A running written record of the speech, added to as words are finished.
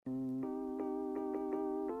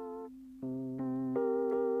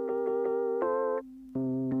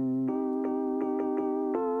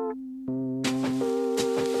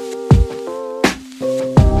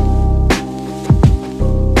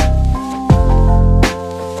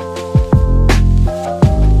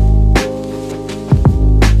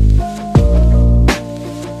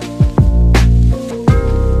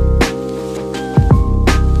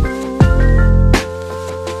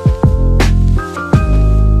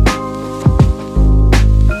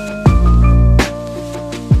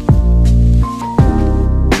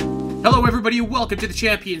everybody, welcome to the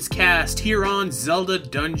Champions Cast here on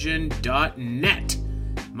ZeldaDungeon.net.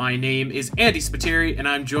 My name is Andy Spiteri, and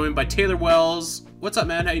I'm joined by Taylor Wells. What's up,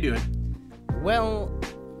 man? How you doing? Well,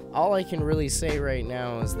 all I can really say right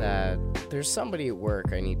now is that there's somebody at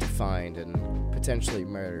work I need to find and potentially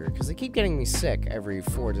murder, because they keep getting me sick every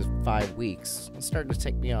 4 to 5 weeks. It's starting to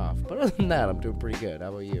tick me off. But other than that, I'm doing pretty good. How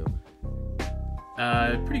about you?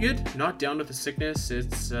 Pretty good. Not down with the sickness.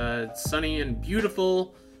 It's sunny and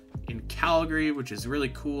beautiful in Calgary, which is really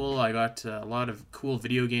cool. I got a lot of cool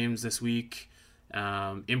video games this week.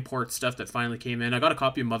 Import stuff that finally came in. I got a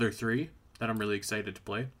copy of Mother 3 that I'm really excited to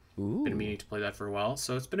play. Ooh. Been meaning to play that for a while,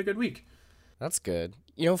 so it's been a good week. That's good.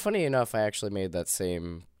 You know, funny enough, I actually made that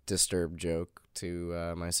same Disturbed joke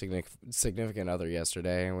to my significant other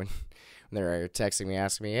yesterday when they were texting me,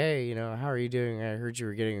 asking me, hey, you know, how are you doing? I heard you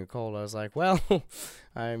were getting a cold. I was like, well,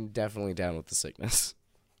 I'm definitely down with the sickness.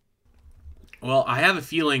 Well, I have a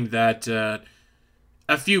feeling that a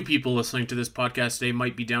few people listening to this podcast today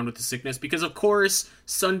might be down with the sickness because, of course,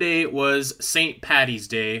 Sunday was St. Paddy's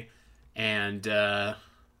Day, and hey,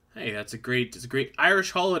 it's a great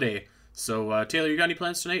Irish holiday. So, Taylor, you got any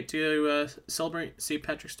plans tonight to celebrate St.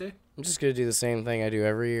 Patrick's Day? I'm just going to do the same thing I do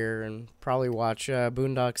every year and probably watch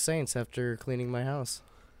Boondock Saints after cleaning my house.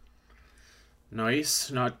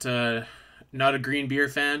 Nice. Not a green beer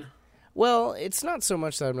fan? Well, it's not so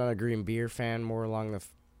much that I'm not a green beer fan, more along the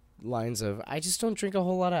lines of I just don't drink a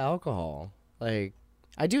whole lot of alcohol. Like,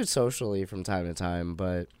 I do it socially from time to time,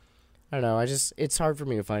 but I don't know. It's hard for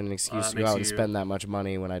me to find an excuse to go out and spend that much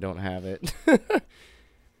money when I don't have it.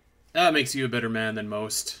 That makes you a better man than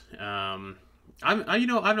most. I've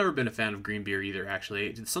never been a fan of green beer either,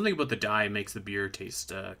 actually. Something about the dye makes the beer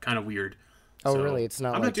taste kind of weird. Oh, so really? It's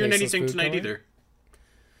not I'm like not doing anything tonight either.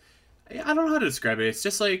 I don't know how to describe it. It's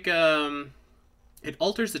just like it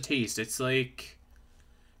alters the taste. It's like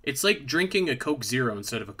drinking a Coke Zero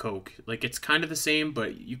instead of a Coke. Like, it's kind of the same,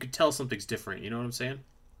 but you could tell something's different. You know what I'm saying?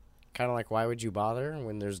 Kind of like, why would you bother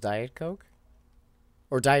when there's Diet Coke?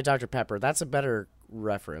 Or Diet Dr. Pepper. That's a better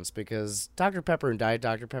reference, because Dr. Pepper and Diet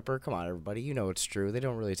Dr. Pepper, come on, everybody. You know it's true. They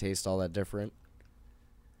don't really taste all that different.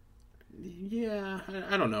 Yeah,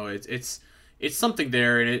 I don't know. It's something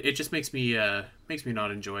there, and it just makes me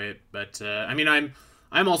not enjoy it. But I mean, I'm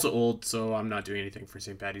also old, so I'm not doing anything for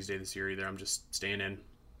St. Paddy's Day this year either. I'm just staying in.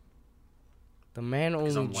 The man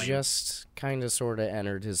only just kind of sort of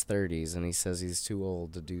entered his 30s, and he says he's too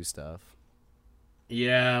old to do stuff.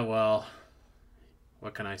 Yeah, well,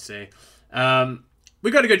 what can I say? We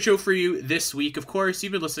got a good show for you this week. Of course,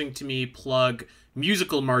 you've been listening to me plug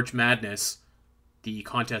Musical March Madness, the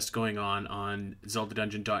contest going on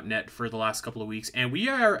ZeldaDungeon.net for the last couple of weeks, and we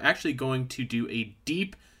are actually going to do a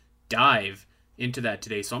deep dive into that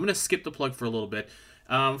today. So I'm going to skip the plug for a little bit.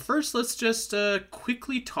 First, let's just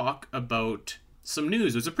quickly talk about some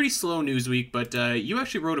news. It was a pretty slow news week, but you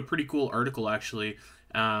actually wrote a pretty cool article actually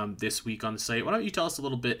this week on the site. Why don't you tell us a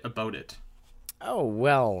little bit about it? Oh,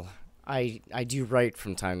 well, I do write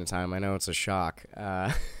from time to time. I know it's a shock.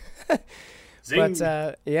 Zing. But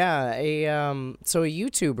so a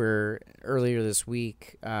YouTuber earlier this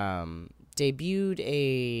week debuted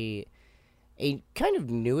a kind of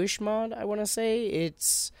newish mod, I want to say.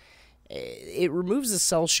 It removes the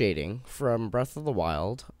cell shading from Breath of the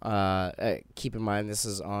Wild. Keep in mind this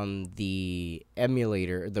is on the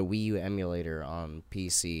emulator, the Wii U emulator on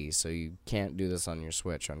PC, so you can't do this on your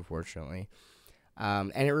Switch, unfortunately.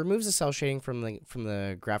 And it removes the cell shading from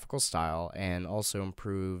the graphical style, and also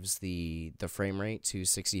improves the frame rate to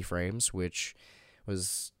 60 frames, which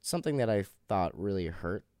was something that I thought really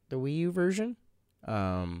hurt the Wii U version.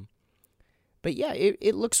 But yeah,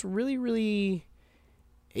 it looks really, really.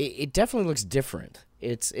 It definitely looks different.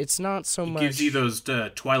 It's not so much. It gives you those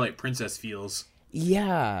Twilight Princess feels.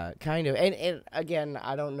 Yeah, kind of. And again,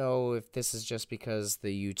 I don't know if this is just because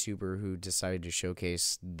the YouTuber who decided to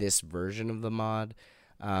showcase this version of the mod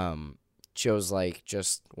chose like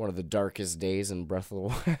just one of the darkest days in Breath of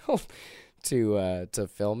the Wild to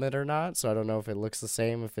film it or not. So I don't know if it looks the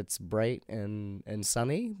same if it's bright and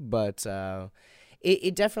sunny, but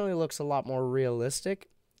it definitely looks a lot more realistic,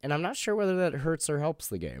 and I'm not sure whether that hurts or helps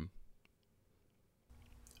the game.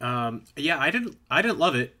 Yeah, I didn't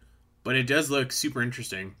love it, but it does look super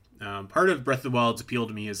interesting. Part of Breath of the Wild's appeal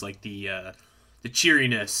to me is like the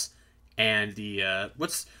cheeriness and the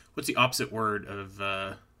what's the opposite word of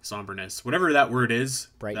somberness? Whatever that word is.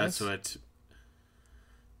 Brightness? That's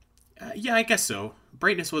what. Yeah, I guess so.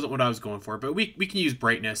 Brightness wasn't what I was going for, but we can use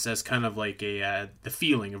brightness as kind of like the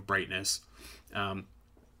feeling of brightness.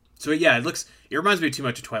 So yeah, it reminds me too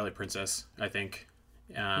much of Twilight Princess, I think.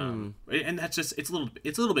 And that's just it's a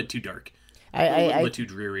little bit too dark. A little bit too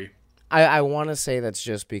dreary. I want to say that's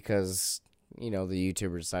just because, the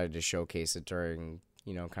YouTuber decided to showcase it during,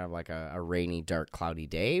 kind of like a rainy, dark, cloudy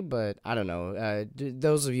day. But I don't know.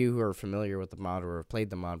 Those of you who are familiar with the mod or have played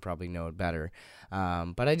the mod probably know it better.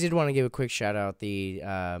 But I did want to give a quick shout out. The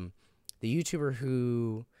YouTuber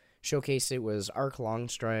who showcased it was Arc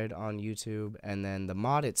Longstride on YouTube, and then the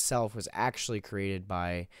mod itself was actually created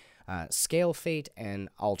by Scale Fate and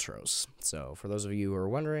Ultros. So for those of you who are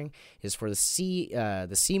wondering, is for the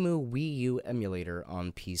Cemu Wii U emulator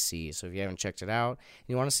on PC. So if you haven't checked it out and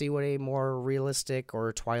you want to see what a more realistic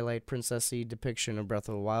or Twilight Princess-y depiction of Breath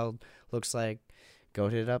of the Wild looks like, go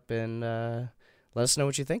hit it up and let us know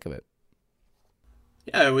what you think of it.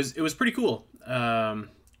 Yeah, it was pretty cool.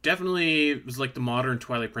 Definitely it was like the modern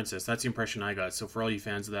Twilight Princess. That's the impression I got. So for all you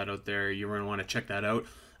fans of that out there, you're going to want to check that out.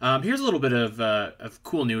 Here's a little bit of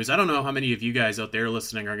cool news. I don't know how many of you guys out there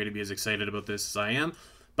listening are going to be as excited about this as I am,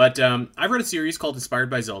 but I've read a series called Inspired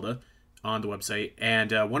by Zelda on the website,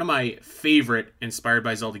 and one of my favorite Inspired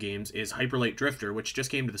by Zelda games is Hyper Light Drifter, which just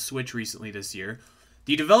came to the Switch recently this year.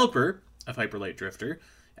 The developer of Hyper Light Drifter,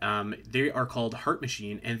 they are called Heart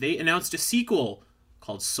Machine, and they announced a sequel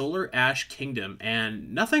called Solar Ash Kingdom,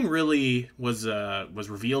 and nothing really was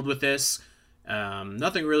revealed with this.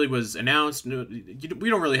 Nothing really was announced. We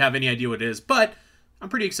don't really have any idea what it is, but I'm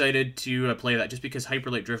pretty excited to play that just because Hyper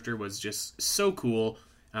Light Drifter was just so cool.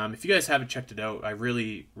 If you guys haven't checked it out, I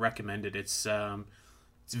really recommend it. It's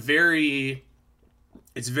very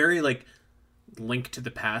like Link to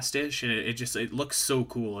the Past-ish, and it looks so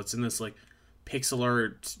cool. It's in this like pixel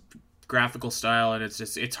art graphical style, and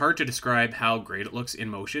it's hard to describe how great it looks in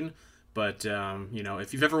motion. But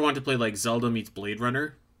if you've ever wanted to play like Zelda meets Blade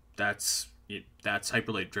Runner, that's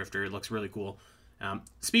Hyper Light Drifter. It looks really cool.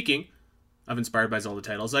 Speaking of Inspired by Zelda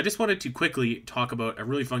titles, I just wanted to quickly talk about a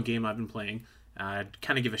really fun game I've been playing.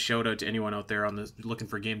 Kind of give a shout out to anyone out there looking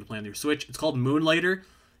for a game to play on their Switch. It's called Moonlighter.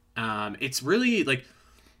 It's really like,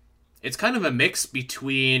 it's kind of a mix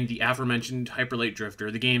between the aforementioned Hyper Light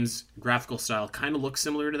Drifter. The game's graphical style kind of looks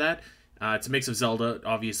similar to that. It's a mix of Zelda.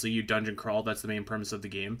 Obviously, you dungeon crawl. That's the main premise of the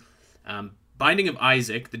game. Binding of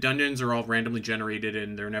Isaac, the dungeons are all randomly generated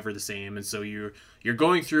and they're never the same. And so you're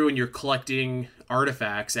going through and you're collecting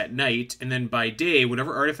artifacts at night. And then by day,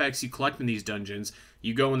 whatever artifacts you collect in these dungeons,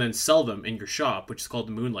 you go and then sell them in your shop, which is called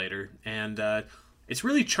the Moonlighter. And it's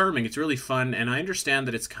really charming. It's really fun. And I understand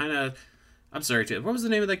that it's kind of... I'm sorry, what was the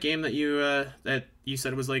name of that game that you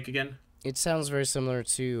said it was like again? It sounds very similar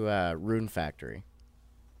to Rune Factory.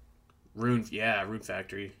 Rune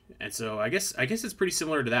Factory. And so I guess it's pretty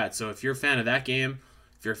similar to that. So if you're a fan of that game,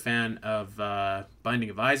 if you're a fan of Binding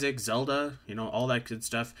of Isaac, Zelda, all that good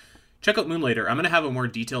stuff, check out Moonlighter. I'm going to have a more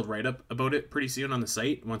detailed write-up about it pretty soon on the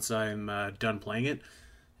site once I'm done playing it.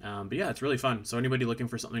 But yeah, it's really fun. So anybody looking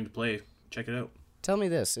for something to play, check it out. Tell me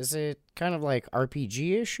this, is it kind of like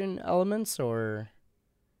RPG-ish in elements, or?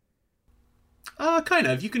 Kind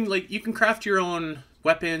of. You can craft your own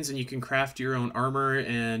weapons and you can craft your own armor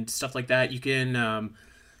and stuff like that. You can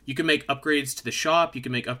make upgrades to the shop. You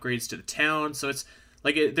can make upgrades to the town. So it's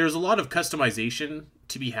like there's a lot of customization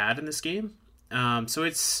to be had in this game. So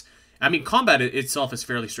combat itself is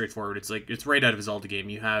fairly straightforward. It's right out of a Zelda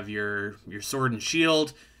game. You have your sword and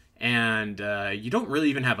shield, and you don't really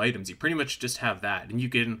even have items. You pretty much just have that, and you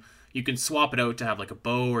can swap it out to have like a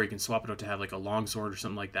bow, or you can swap it out to have like a long sword or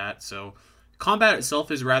something like that. So combat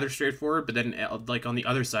itself is rather straightforward, but then like on the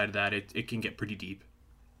other side of that, it can get pretty deep.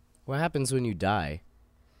 What happens when you die?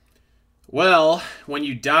 Well, when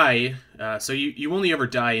you die, so you only ever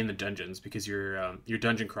die in the dungeons because you're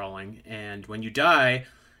dungeon crawling, and when you die,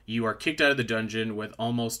 you are kicked out of the dungeon with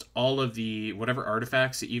almost all of the whatever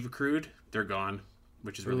artifacts that you've accrued. They're gone,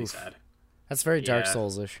 which is really sad. That's very Dark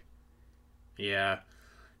Souls-ish. Yeah.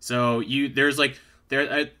 So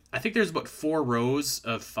I think there's about 4 rows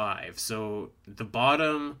of 5. So the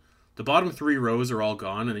bottom 3 rows are all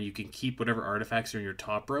gone, and then you can keep whatever artifacts are in your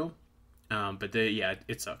top row. But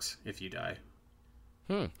it sucks if you die.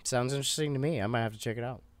 Sounds interesting to me. I might have to check it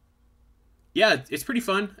out. Yeah, it's pretty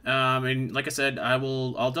fun. And like I said,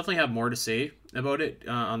 I'll definitely have more to say about it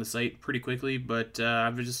on the site pretty quickly. But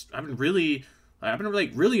I've been really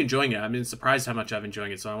enjoying it. I've been surprised how much I've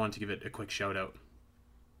enjoyed it. So I wanted to give it a quick shout out.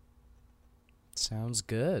 Sounds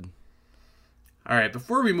good. All right,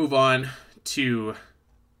 before we move on to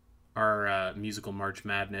our musical March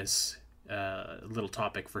Madness little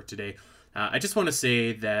topic for today, I just want to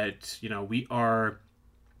say that we are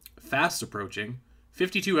fast approaching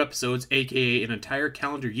 52 episodes, aka an entire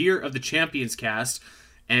calendar year of the Champions Cast,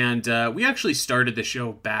 and we actually started the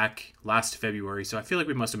show back last February, so I feel like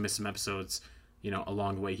we must have missed some episodes,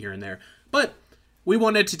 along the way here and there. But we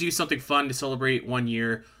wanted to do something fun to celebrate 1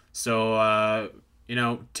 year. So,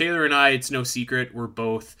 Taylor and I, it's no secret, we're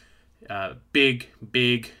both big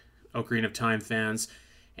Ocarina of Time fans.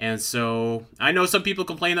 And so I know some people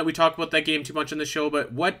complain that we talk about that game too much on the show,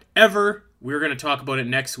 but whatever. We're going to talk about it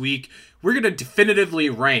next week. We're going to definitively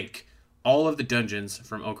rank all of the dungeons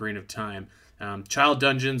from Ocarina of Time. Child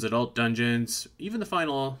dungeons, adult dungeons, even the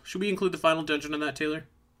final. Should we include the final dungeon in that, Taylor?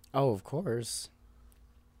 Oh, of course.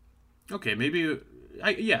 Okay, maybe.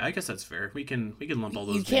 I guess that's fair. We can lump all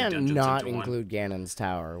those. You can't dungeons not into include Ganon's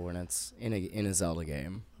Tower when it's in a Zelda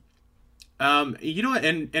game. You know what?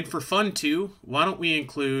 And for fun too, why don't we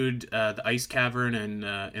include the ice cavern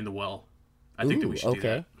and the well? I think that we should do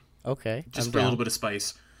that. Okay. Just for a little bit of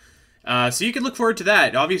spice. So you can look forward to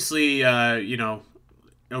that. Obviously,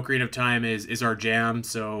 Ocarina of Time is our jam,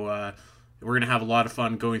 so we're gonna have a lot of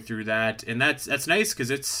fun going through that, and that's nice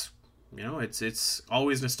because it's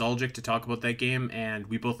always nostalgic to talk about that game, and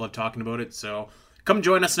we both love talking about it. So come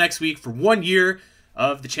join us next week for 1 year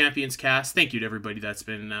of the Champions Cast. Thank you to everybody that's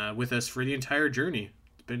been with us for the entire journey.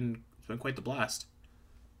 It's been quite the blast.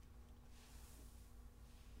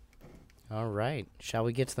 All right, shall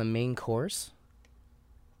we get to the main course?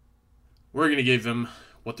 We're going to give them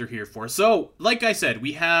what they're here for. So, like I said,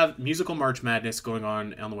 we have Musical March Madness going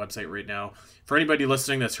on the website right now. For anybody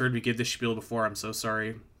listening that's heard me give this spiel before, I'm so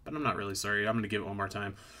sorry, but I'm not really sorry. I'm going to give it one more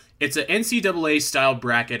time. It's an NCAA-style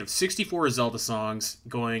bracket of 64 Zelda songs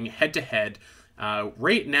going head-to-head.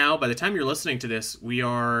 Right now, by the time you're listening to this, we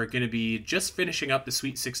are going to be just finishing up the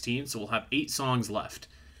Sweet 16, so we'll have 8 songs left.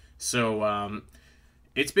 So,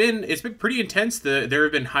 It's been pretty intense. There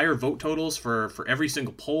have been higher vote totals for every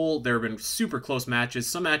single poll. There have been super close matches.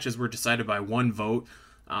 Some matches were decided by one vote.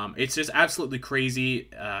 It's just absolutely crazy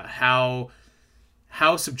how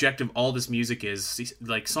subjective all this music is.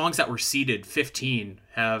 Like songs that were seeded 15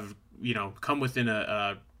 have come within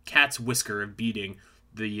a cat's whisker of beating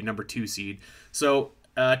the number 2 seed. So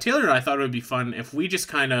Taylor and I thought it would be fun if we just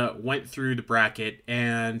kind of went through the bracket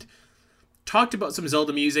and talked about some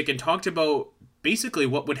Zelda music and talked about basically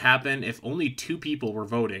what would happen if only 2 people were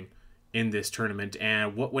voting in this tournament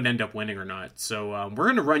and what would end up winning or not. So we're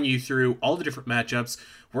going to run you through all the different matchups.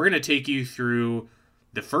 We're going to take you through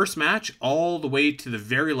the first match all the way to the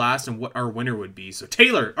very last and what our winner would be. So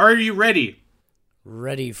Taylor, are you ready?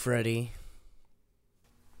 Ready, Freddy.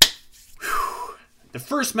 The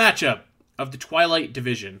first matchup of the Twilight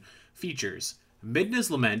Division features Midna's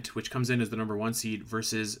Lament, which comes in as the number 1 seed,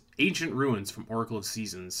 versus Ancient Ruins from Oracle of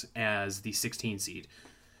Seasons as the 16 seed.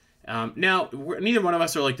 Now, neither one of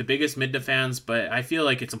us are like the biggest Midna fans, but I feel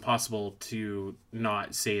like it's impossible to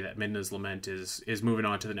not say that Midna's Lament is moving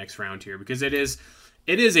on to the next round here, because it is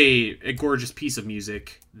a gorgeous piece of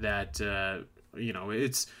music that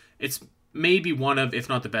it's maybe one of, if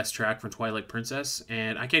not the best track from Twilight Princess,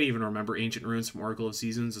 and I can't even remember Ancient Ruins from Oracle of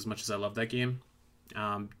Seasons as much as I love that game.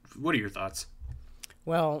 What are your thoughts?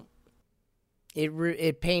 Well,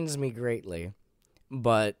 it pains me greatly,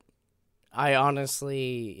 but I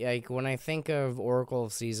honestly, like, when I think of Oracle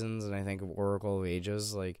of Seasons and I think of Oracle of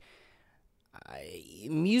Ages, like,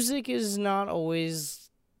 music is not always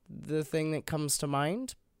the thing that comes to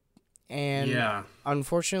mind. And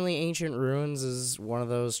unfortunately, Ancient Ruins is one of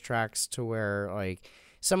those tracks to where, like,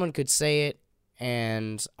 someone could say it,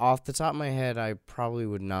 and off the top of my head, I probably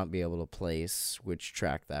would not be able to place which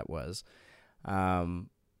track that was. So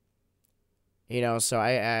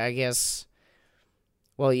I guess,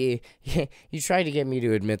 well, you tried to get me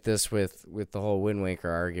to admit this with the whole Wind Waker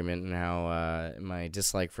argument and how my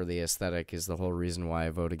dislike for the aesthetic is the whole reason why I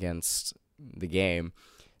vote against the game.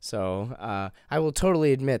 So I will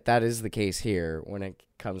totally admit that is the case here when it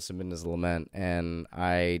comes to Midna's Lament, and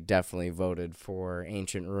I definitely voted for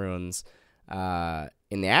Ancient Ruins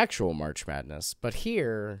in the actual March Madness. But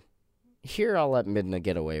here I'll let Midna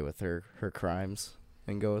get away with her crimes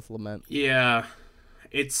and go with Lament. Yeah,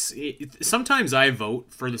 sometimes I vote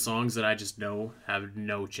for the songs that I just know have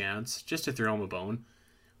no chance, just to throw them a bone.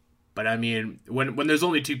 But I mean, when there's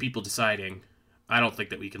only 2 people deciding, I don't think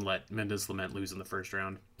that we can let Midna's Lament lose in the first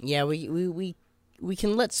round. Yeah, we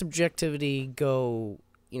can let subjectivity go,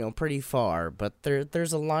 pretty far, but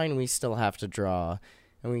there's a line we still have to draw,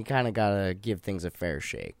 and we kind of gotta give things a fair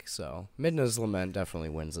shake. So Midna's Lament definitely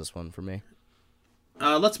wins this one for me.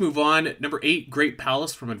 Let's move on. Number 8, Great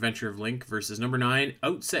Palace from Adventure of Link versus number 9,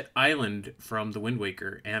 Outset Island from The Wind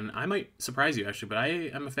Waker. And I might surprise you, actually, but I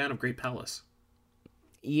am a fan of Great Palace.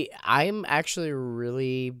 Yeah, I'm actually a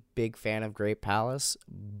really big fan of Great Palace,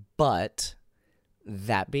 but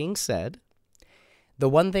that being said, the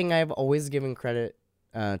one thing I've always given credit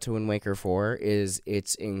to Wind Waker 4 is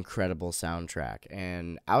its incredible soundtrack.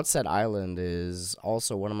 And Outset Island is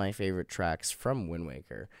also one of my favorite tracks from Wind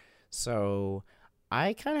Waker. So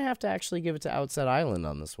I kind of have to actually give it to Outset Island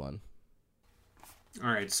on this one. All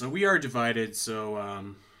right, so we are divided.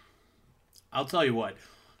 So I'll tell you what.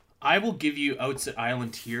 I will give you Outset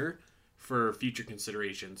Island here for future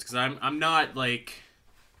considerations because I'm not like,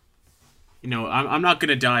 I'm not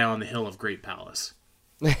gonna die on the hill of Great Palace.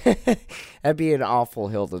 That'd be an awful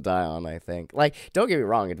hill to die on, I think. Like, don't get me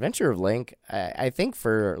wrong, Adventure of Link, I think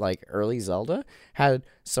for like early Zelda had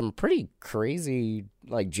some pretty crazy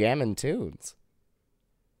like jamming tunes.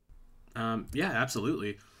 Yeah,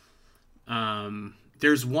 absolutely.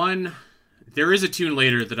 There is a tune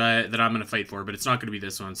later that I'm gonna fight for, but it's not gonna be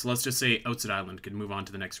this one. So let's just say Outset Island can move on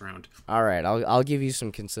to the next round. All right, I'll give you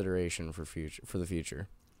some consideration for the future.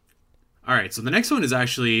 All right, so the next one is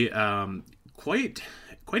actually quite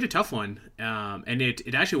a tough one, and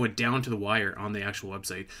it actually went down to the wire on the actual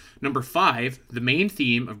website. Number 5, the main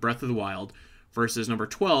theme of Breath of the Wild, versus number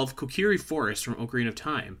 12, Kokiri Forest from Ocarina of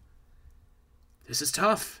Time. This is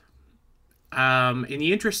tough. In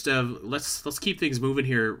the interest of let's keep things moving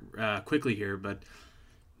here quickly here, but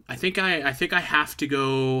I think I have to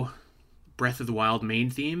go Breath of the Wild main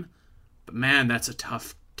theme. But man, that's a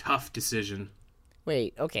tough decision.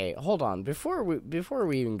 Wait, okay, hold on. Before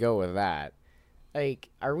we even go with that, like,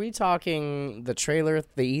 are we talking the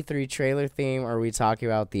E3 trailer theme, or are we talking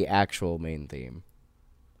about the actual main theme?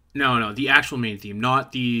 No, the actual main theme,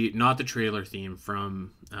 not the trailer theme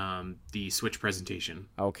from the Switch presentation.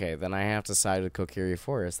 Okay, then I have to side with Kokiri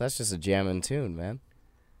Forest. That's just a jammin' tune, man.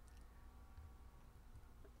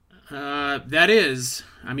 That is.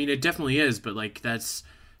 I mean, it definitely is, but like it's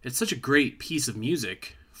such a great piece of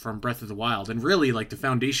music from Breath of the Wild, and really like the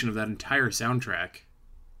foundation of that entire soundtrack.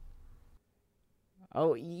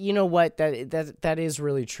 Oh, you know what? That is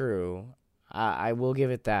really true. I will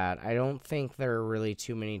give it that. I don't think there are really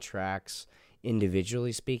too many tracks,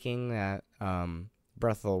 individually speaking, that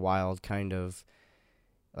Breath of the Wild kind of,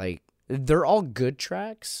 like, they're all good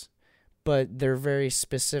tracks, but they're very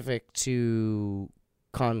specific to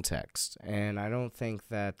context. And I don't think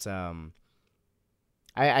that,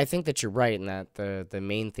 I think that you're right in that the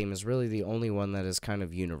main theme is really the only one that is kind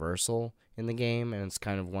of universal in the game, and it's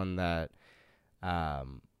kind of one that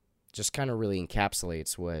just kind of really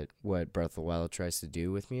encapsulates what Breath of the Wild tries to do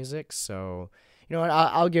with music. So, you know what?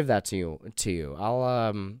 I'll give that to you.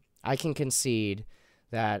 I can concede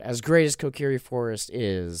that as great as Kokiri Forest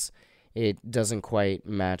is, it doesn't quite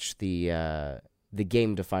match the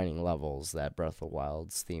game-defining levels that Breath of the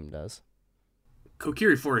Wild's theme does.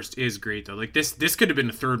 Kokiri Forest is great though. Like this could have been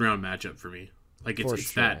a third round matchup for me. Like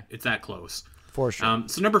it's that close. For sure.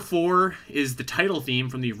 So number 4 is the title theme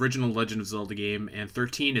from the original Legend of Zelda game, and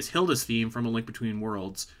 13 is Hilda's theme from A Link Between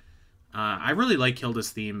Worlds. I really like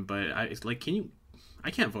Hilda's theme, but I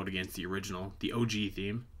can't vote against the original, the OG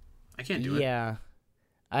theme. I can't do it. Yeah,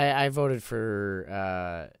 I voted for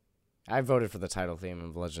the title theme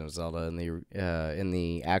of Legend of Zelda in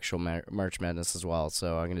the actual March Madness as well.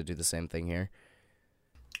 So I'm gonna do the same thing here.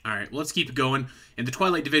 All right, let's keep it going. In the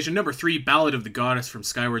Twilight Division, number 3, Ballad of the Goddess from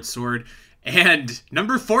Skyward Sword. And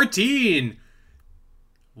number 14,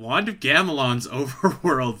 Wand of Gamelon's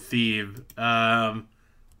Overworld theme.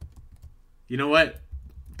 You know what?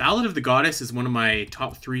 Ballad of the Goddess is one of my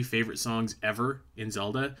top 3 favorite songs ever in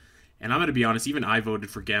Zelda. And I'm going to be honest, even I voted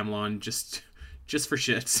for Gamelon just for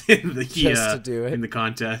shits in the just to do it in the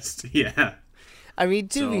contest. Yeah. I mean,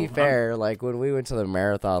 to be fair, like when we went to the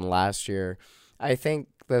marathon last year, I think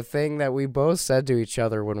the thing that we both said to each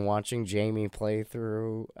other when watching Jamie play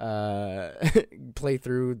through the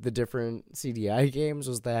different CDI games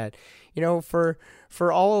was that, you know, for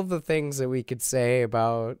all of the things that we could say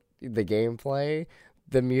about the gameplay,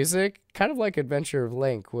 the music, kind of like Adventure of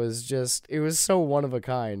Link, it was so one of a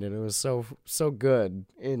kind, and it was so good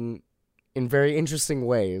in very interesting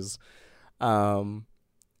ways.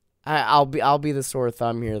 I'll be the sore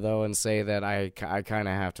thumb here though, and say that I kind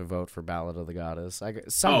of have to vote for Ballad of the Goddess.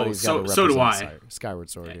 Somebody's got to represent so do I.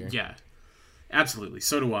 Skyward Sword here. Yeah, absolutely.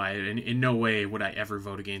 So do I. And in no way would I ever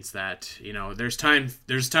vote against that. You know, there's times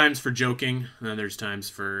for joking, and then there's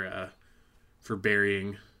times for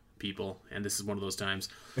burying people, and this is one of those times.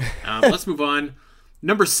 Let's move on.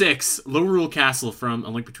 Number 6, Lorule Castle from A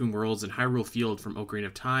Link Between Worlds and Hyrule Field from Ocarina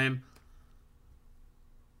of Time.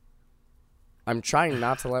 I'm trying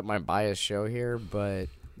not to let my bias show here, but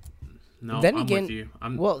no, then I'm again, with you.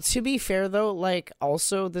 Well, to be fair though, like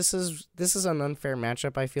also this is an unfair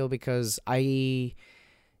matchup, I feel, because I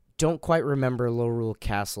don't quite remember Lorule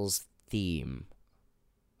Castle's theme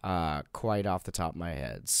quite off the top of my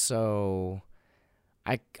head. So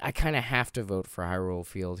I kind of have to vote for Hyrule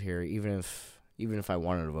Field here, even if I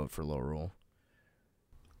wanted to vote for Lorule.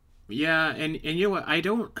 Yeah, and you know what? I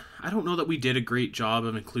don't know that we did a great job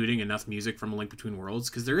of including enough music from A Link Between Worlds,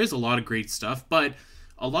 because there is a lot of great stuff, but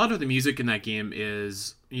a lot of the music in that game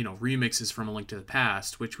is, remixes from A Link to the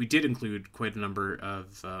Past, which we did include quite a number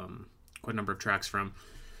of tracks from.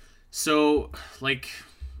 So, like,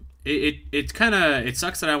 it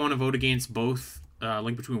sucks that I want to vote against both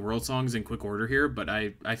Link Between Worlds songs in quick order here, but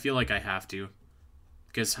I feel like I have to,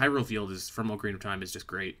 because Hyrule Field is from Ocarina of Time is just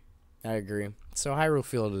great. I agree. So Hyrule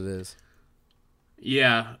Field it is.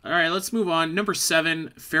 Yeah. All right, let's move on. Number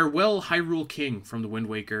 7, Farewell Hyrule King from The Wind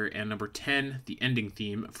Waker, and number 10, the ending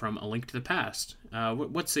theme from A Link to the Past.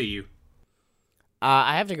 What say you?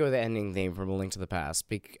 I have to go with the ending theme from A Link to the Past.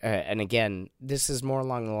 And again, this is more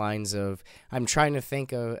along the lines of, I'm trying to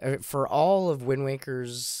think of, for all of Wind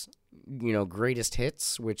Waker's, greatest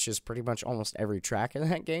hits, which is pretty much almost every track in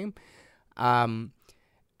that game.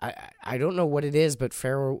 I don't know what it is, but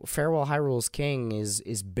Farewell Hyrule's King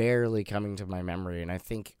is barely coming to my memory, and I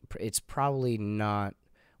think it's probably not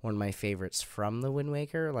one of my favorites from the Wind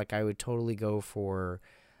Waker. Like, I would totally go for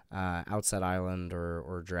Outset Island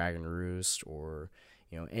or Dragon Roost, or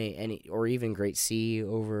any or even Great Sea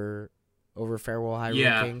over Farewell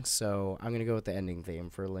Hyrule King. So I'm gonna go with the ending theme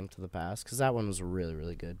for Link to the Past, because that one was really,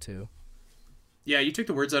 really good too. Yeah, you took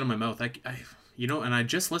the words out of my mouth. And I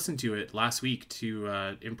just listened to it last week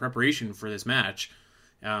in preparation for this match,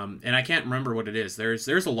 and I can't remember what it is.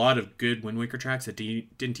 There's a lot of good Wind Waker tracks that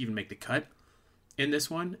didn't even make the cut in this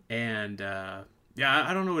one, and I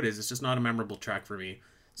don't know what it is. It's just not a memorable track for me.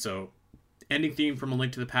 So, ending theme from A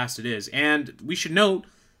Link to the Past it is, and we should note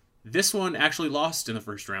this one actually lost in the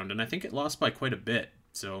first round, and I think it lost by quite a bit.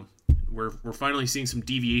 So we're finally seeing some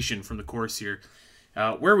deviation from the course here.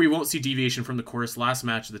 Where we won't see deviation from the course, last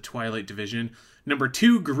match of the Twilight Division. Number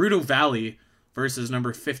 2, Gerudo Valley versus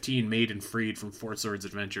number 15, Maiden Freed from Four Swords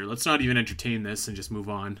Adventure. Let's not even entertain this and just move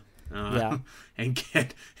on. And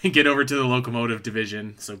get over to the Locomotive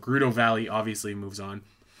Division. So Gerudo Valley obviously moves on.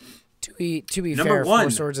 To be Number fair, 1. Four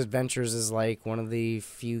Swords Adventures is like one of the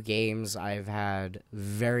few games I've had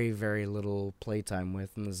very, very little playtime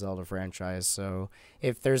with in the Zelda franchise. So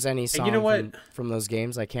if there's any song from those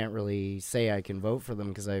games, I can't really say I can vote for them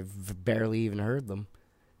because I've barely even heard them.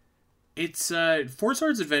 It's Four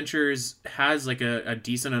Swords Adventures has like a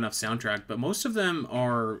decent enough soundtrack, but most of them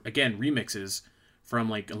are, again, remixes from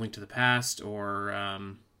like A Link to the Past, or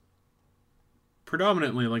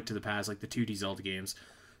predominantly A Link to the Past, like the 2D Zelda games.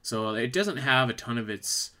 So it doesn't have a ton of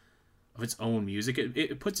its own music.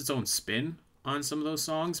 It puts its own spin on some of those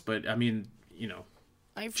songs, but I mean,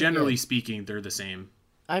 generally speaking, they're the same.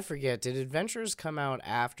 I forget. Did Adventures come out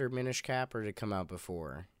after Minish Cap, or did it come out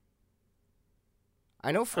before?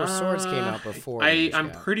 I know Four Swords came out before. I'm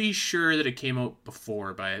pretty sure that it came out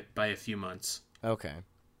before by a few months. Okay,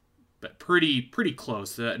 but pretty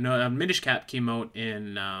close. Minish Cap came out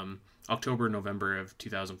in October, November of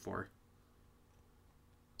 2004.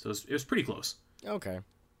 So it was pretty close. Okay.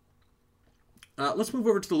 Let's move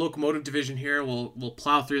over to the Locomotive Division here. We'll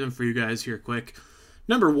plow through them for you guys here quick.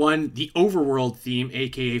 Number 1, the Overworld theme,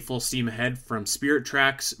 aka Full Steam Ahead from Spirit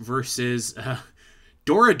Tracks versus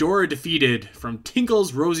Dora Dora Defeated from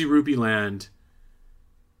Tinkle's Rosy Rupee Land.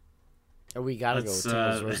 Oh, we gotta go with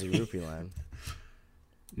Tinkle's Rosy Rupee Land.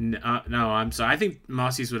 No, I'm sorry. I think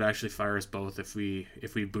Mossies would actually fire us both if we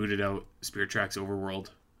booted out Spirit Tracks Overworld.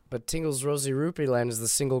 But Tinkle's Rosy Rupee Land is the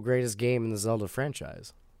single greatest game in the Zelda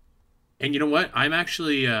franchise. And you know what? I'm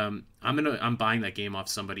actually I'm buying that game off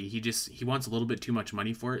somebody. He wants a little bit too much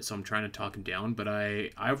money for it, so I'm trying to talk him down. But I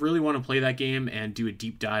really want to play that game and do a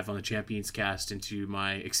deep dive on the Champions Cast into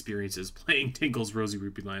my experiences playing Tinkle's Rosy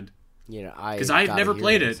Rupee Land. Because I've never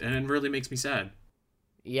played it, and it really makes me sad.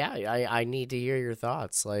 Yeah, I need to hear your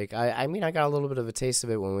thoughts. Like, I mean, I got a little bit of a taste of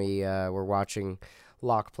it when we were watching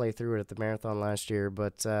Locke play through it at the marathon last year,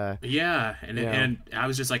 but and I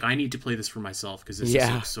was just like, I need to play this for myself because this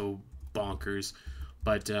is so bonkers.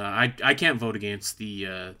 But I can't vote against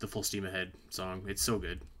the Full Steam Ahead song. It's so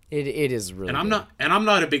good. It is really. And good. I'm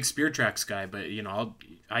not a big Spirit Tracks guy, but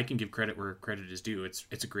I can give credit where credit is due.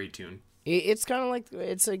 It's a great tune. It's kind of like,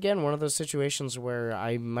 it's again one of those situations where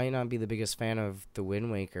I might not be the biggest fan of the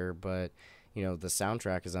Wind Waker, but the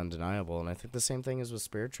soundtrack is undeniable, and I think the same thing is with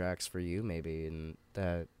Spirit Tracks for you, maybe, and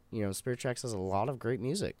that Spirit Tracks has a lot of great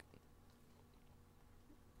music.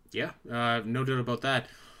 Yeah, no doubt about that.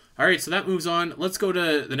 All right, so that moves on. Let's go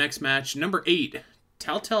to the next match. Number 8,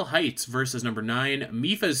 Telltale Heights versus number 9,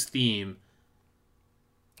 Mifa's theme.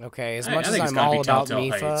 Okay, as I much as think it's I'm got to be all about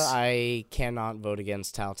Telltale Mifa, Heights. I cannot vote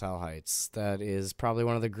against Telltale Heights. That is probably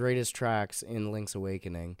one of the greatest tracks in Link's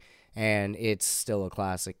Awakening, and it's still a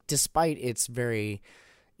classic, despite its very,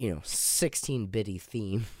 16-bitty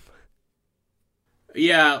theme.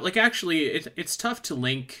 Yeah, like actually, it's tough to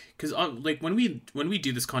link because like when we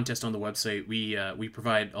do this contest on the website, we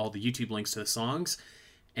provide all the YouTube links to the songs,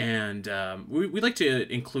 and we like to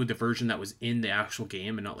include the version that was in the actual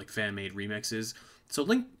game and not like fan made remixes. So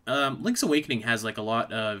Link's Awakening has like a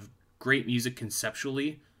lot of great music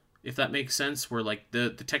conceptually, if that makes sense. Where like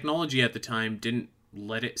the technology at the time didn't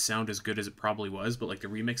let it sound as good as it probably was, but like the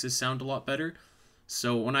remixes sound a lot better.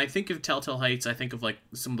 So when I think of Telltale Heights, I think of like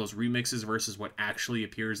some of those remixes versus what actually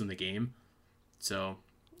appears in the game. So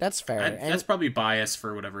That's fair, that's and probably bias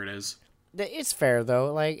for whatever it is. it's fair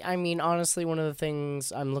though. Like, I mean, honestly, one of the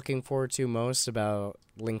things I'm looking forward to most about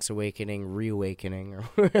Link's Awakening, Reawakening, or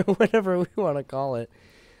whatever we want to call it,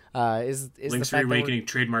 is the Link's fact that Reawakening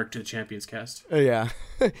trademark to Champions Cast. yeah,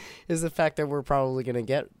 is the fact that we're probably gonna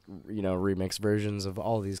get remix versions of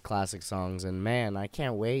all these classic songs, and man, I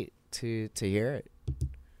can't wait to hear it.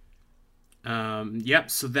 Yep.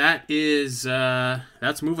 So that is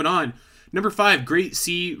that's moving on. Number 5, Great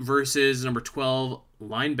Sea versus number 12,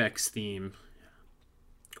 Linebeck's theme.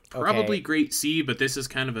 Probably Okay. Great Sea, but this is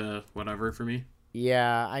kind of a whatever for me.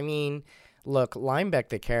 Yeah, I mean, look, Linebeck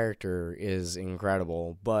the character is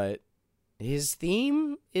incredible, but his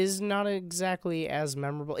theme is not exactly as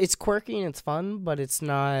memorable. It's quirky and it's fun, but it's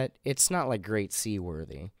not like Great Sea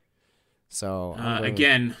worthy. So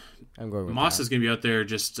Again, I'm going with Moss that. is going to be out there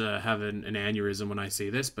just having an aneurysm when I say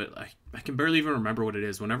this, but I can barely even remember what it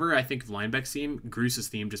is. Whenever I think of Linebeck's theme, Gruce's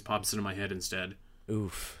theme just pops into my head instead.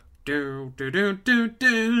 Oof. Do, do, do, do,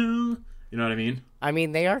 do. You know what I mean? I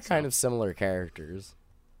mean, they are kind of similar characters.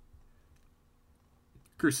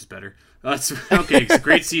 Gruce is better. That's okay. So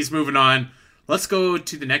Great Sea's moving on. Let's go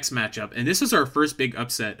to the next matchup, and this is our first big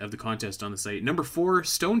upset of the contest on the site. Number 4,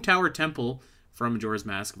 Stone Tower Temple from Majora's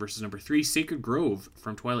Mask versus number 3, Sacred Grove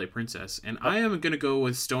from Twilight Princess. And I am going to go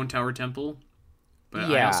with Stone Tower Temple, but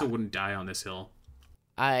I Yeah. also wouldn't die on this hill.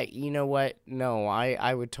 You know what? No,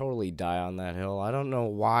 I would totally die on that hill. I don't know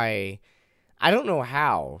why. I don't know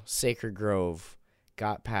how Sacred Grove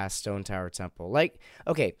got past Stone Tower Temple. Like,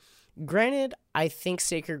 okay, granted, I think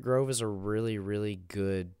Sacred Grove is a really, really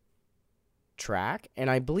good track, and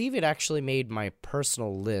I believe it actually made my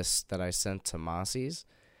personal list that I sent to Mossie's.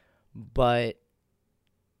 But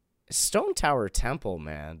Stone Tower Temple,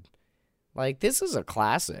 man, like, this is a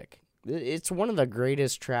classic. It's one of the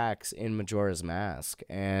greatest tracks in Majora's Mask,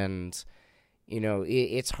 and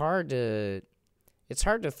it's hard to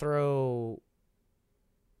throw.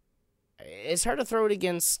 It's hard to throw it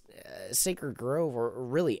against Sacred Grove or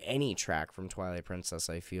really any track from Twilight Princess,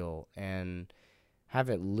 I feel, and have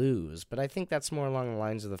it lose. But I think that's more along the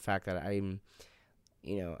lines of the fact that I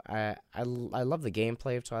love the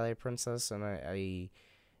gameplay of Twilight Princess, and I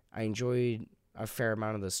enjoyed a fair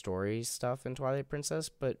amount of the story stuff in Twilight Princess,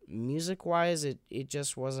 but music-wise, it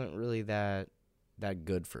just wasn't really that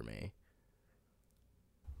good for me.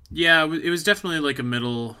 Yeah, it was definitely like a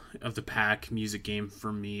middle of the pack music game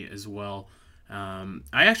for me as well. I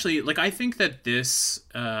actually I think that this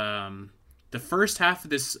the first half of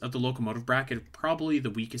the locomotive bracket probably the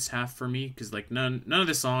weakest half for me because like none of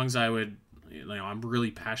the songs I'm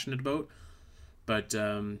really passionate about, but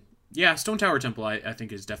yeah, Stone Tower Temple I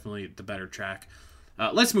think is definitely the better track.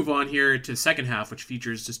 Let's move on here to the second half, which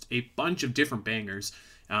features just a bunch of different bangers.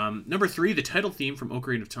 Number 3, the title theme from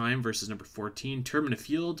Ocarina of Time versus number 14, Termina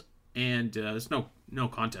Field, and there's no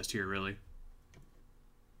contest here really.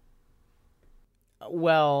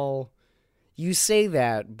 Well, you say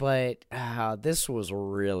that, but this was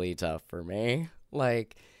really tough for me.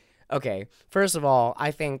 Like, okay, first of all,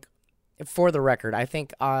 I think, for the record, I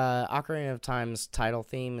think Ocarina of Time's title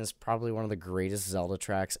theme is probably one of the greatest Zelda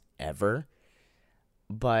tracks ever.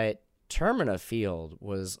 But Termina Field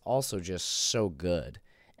was also just so good.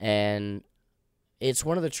 And it's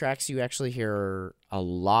one of the tracks you actually hear a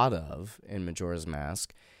lot of in Majora's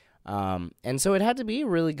Mask. And so it had to be a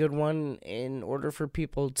really good one in order for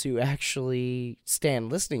people to actually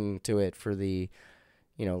stand listening to it for the,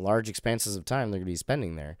 large expanses of time they're going to be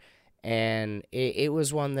spending there. And it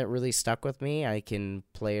was one that really stuck with me. I can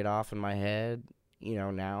play it off in my head,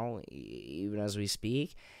 now, even as we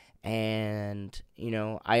speak. And,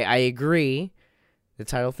 I agree the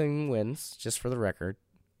title thing wins, just for the record.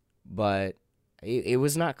 But it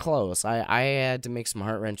was not close. I had to make some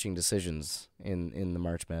heart-wrenching decisions in the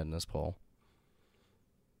March Madness poll.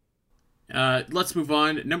 Let's move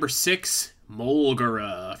on. Number 6,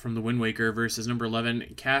 Molgara from the Wind Waker versus number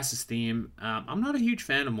 11, Cass's theme. I'm not a huge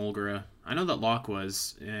fan of Molgara. I know that Locke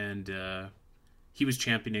was, and he was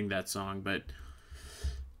championing that song, but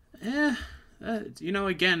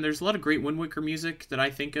again, there's a lot of great Wind Waker music that I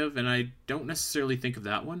think of, and I don't necessarily think of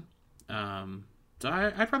that one. So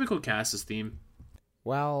I'd probably go Cass's theme.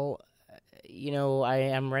 Well, I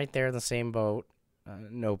am right there in the same boat.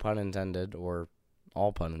 No pun intended, or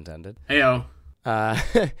all pun intended. Heyo.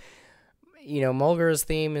 Mulgara's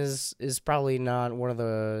theme is probably not one of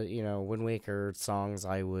the, Wind Waker songs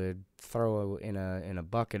I would throw in a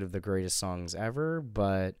bucket of the greatest songs ever,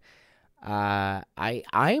 but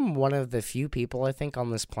I'm one of the few people, I think,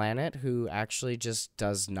 on this planet who actually just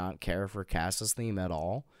does not care for Cass's theme at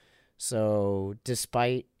all. So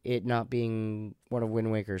despite it not being one of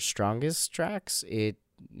Wind Waker's strongest tracks, it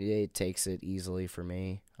takes it easily for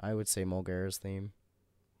me. I would say Mulgara's theme.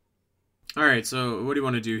 All right, so what do you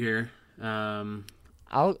want to do here?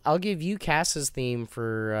 I'll give you Cass's theme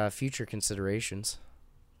for future considerations.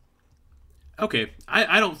 Okay,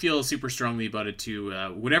 I don't feel super strongly about it too.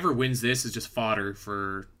 Whatever wins this is just fodder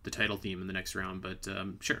for the title theme in the next round, but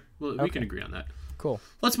sure, we can agree on that. Cool.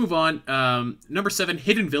 Let's move on. Number 7,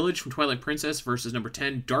 Hidden Village from Twilight Princess versus number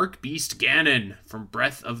 10, Dark Beast Ganon from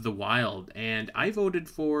Breath of the Wild. And I voted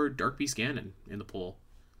for Dark Beast Ganon in the poll.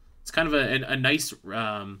 It's kind of a nice,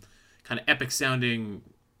 kind of epic sounding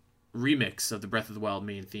remix of the Breath of the Wild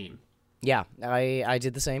main theme. Yeah, I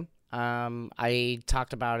did the same. I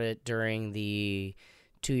talked about it during the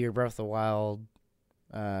 2-year Breath of the Wild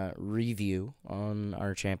review on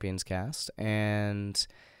our Champions cast, and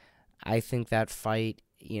I think that fight,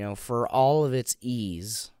 for all of its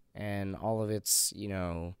ease and all of its,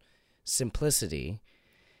 simplicity,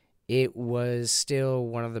 it was still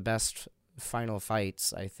one of the best final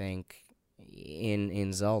fights, I think,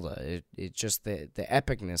 in Zelda. It just the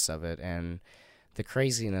epicness of it and the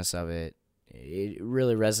craziness of it, it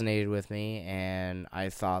really resonated with me, and I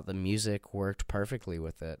thought the music worked perfectly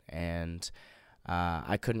with it, and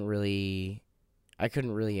I couldn't really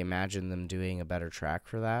imagine them doing a better track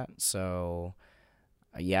for that. So,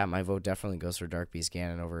 yeah, my vote definitely goes for Dark Beast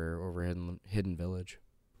Ganon over Hidden Village.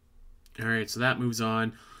 All right, so that moves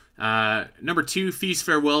on. Number 2, Feast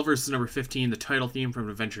Farewell versus number 15, the title theme from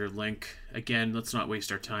Adventure of Link. Again, let's not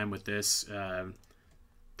waste our time with this.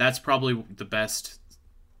 That's probably the best.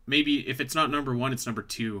 Maybe if it's not number 1, it's number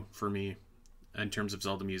 2 for me in terms of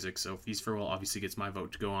Zelda music. So Feast Farewell obviously gets my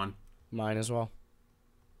vote to go on. Mine as well.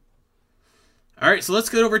 All right, so let's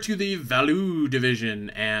get over to the Value division,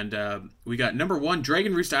 and we got number 1,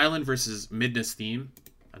 Dragon Roost Island versus Midna's theme.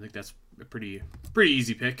 I think that's a pretty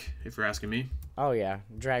easy pick, if you're asking me. Oh yeah,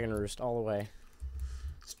 Dragon Roost all the way.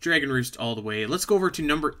 It's Dragon Roost all the way. Let's go over to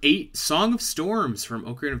number 8, Song of Storms from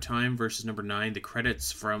Ocarina of Time versus number 9, The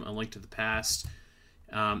Credits from A Link to the Past.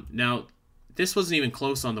 Now, this wasn't even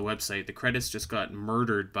close on the website. The credits just got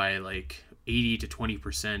murdered by like 80 to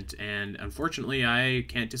 20%, and unfortunately, I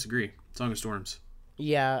can't disagree. Song of Storms.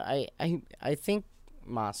 Yeah, I think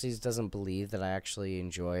Mossies doesn't believe that I actually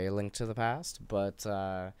enjoy A Link to the Past, but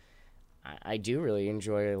I do really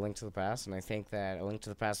enjoy A Link to the Past, and I think that A Link to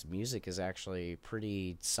the Past music is actually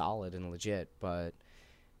pretty solid and legit, but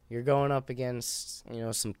you're going up against,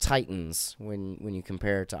 some titans when you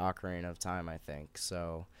compare it to Ocarina of Time, I think.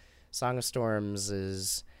 So Song of Storms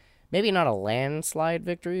is maybe not a landslide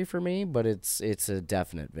victory for me, but it's a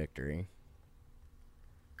definite victory.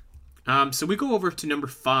 So we go over to number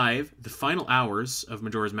 5, The Final Hours of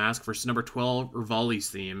Majora's Mask versus number 12, Rivali's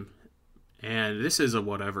theme. And this is a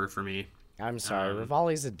whatever for me. I'm sorry,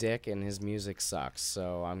 Rivali's a dick and his music sucks,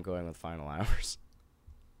 so I'm going with Final Hours.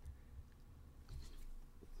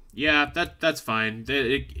 Yeah, that's fine.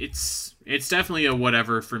 It's definitely a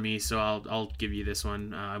whatever for me, so I'll give you this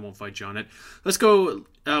one. I won't fight you on it. Let's go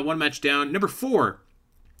one match down. Number 4,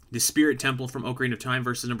 The Spirit Temple from Ocarina of Time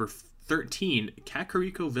versus number 13,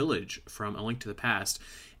 Kakariko Village from A Link to the Past.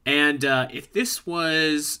 And if this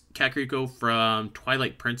was Kakariko from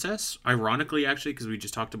Twilight Princess, ironically, actually, because we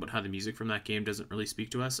just talked about how the music from that game doesn't really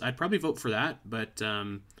speak to us, I'd probably vote for that. But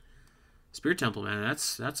Spirit Temple, man,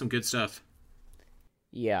 that's some good stuff.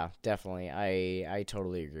 Yeah, definitely. I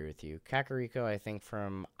totally agree with you. Kakariko, I think,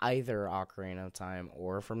 from either Ocarina of Time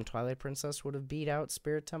or from Twilight Princess would have beat out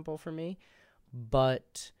Spirit Temple for me.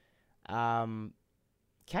 But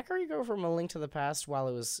Kakariko from A Link to the Past, while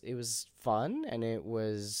it was fun and it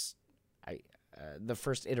was the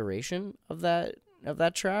first iteration of that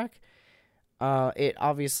track, it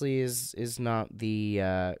obviously is not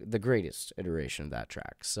the greatest iteration of that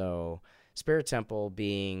track. So Spirit Temple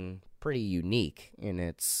being pretty unique in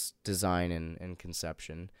its design and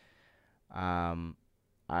conception, I'm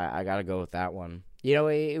I gotta go with that one. You know,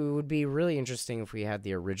 it would be really interesting if we had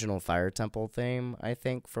the original Fire Temple theme, I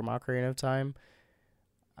think, from Ocarina of Time.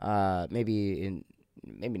 Maybe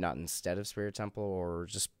not instead of Spirit Temple, or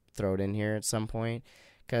just throw it in here at some point.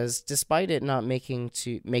 Because despite it not making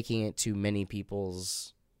it to many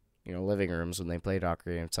people's, living rooms when they played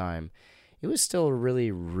Ocarina of Time, it was still a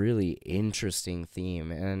really, really interesting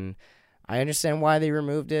theme. And I understand why they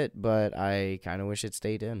removed it, but I kind of wish it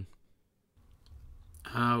stayed in.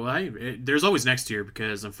 There's always next year,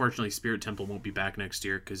 because unfortunately Spirit Temple won't be back next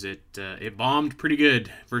year because it bombed pretty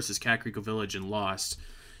good versus Kakariko Village and lost.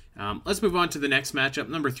 Let's move on to the next matchup.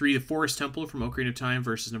 Number 3, the Forest Temple from Ocarina of Time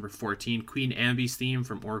versus number 14, Queen Ambi's theme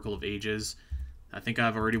from Oracle of Ages. I think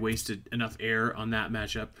I've already wasted enough air on that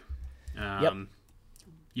matchup.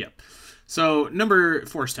 Yep. So number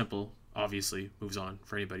Forest Temple obviously moves on,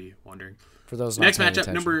 for anybody wondering. For those next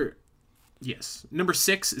matchup, number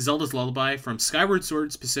 6, Zelda's Lullaby from Skyward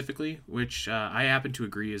Sword specifically, which I happen to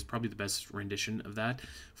agree is probably the best rendition of that,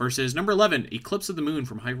 versus number 11, Eclipse of the Moon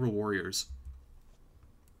from Hyrule Warriors.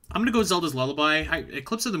 I'm going to go Zelda's Lullaby.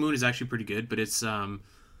 Eclipse of the Moon is actually pretty good, but it's,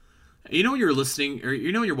 you're listening, or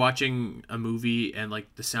you're watching a movie and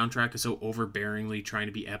like the soundtrack is so overbearingly trying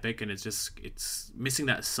to be epic and it's missing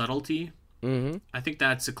that subtlety. Mm-hmm. I think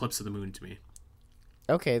that's Eclipse of the Moon to me.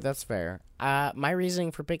 Okay, that's fair. My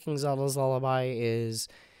reasoning for picking Zelda's Lullaby is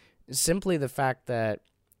simply the fact that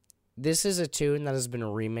this is a tune that has been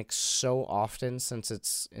remixed so often since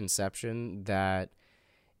its inception that,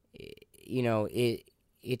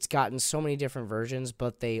 it's gotten so many different versions,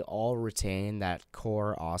 but they all retain that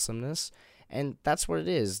core awesomeness. And that's what it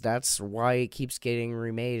is. That's why it keeps getting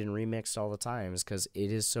remade and remixed all the time, is because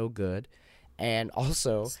it is so good. And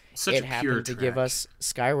also, it happened to give us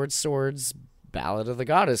Skyward Sword's Ballad of the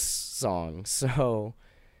Goddess song. So,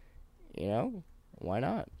 why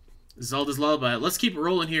not? Zelda's Lullaby. Let's keep it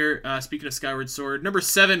rolling here. Speaking of Skyward Sword, number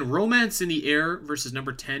 7, Romance in the Air versus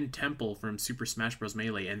number 10, Temple from Super Smash Bros.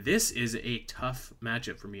 Melee. And this is a tough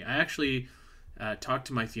matchup for me. I actually talked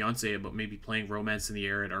to my fiance about maybe playing Romance in the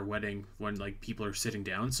Air at our wedding when like people are sitting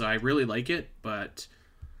down. So I really like it, but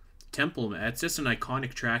Temple, it's just an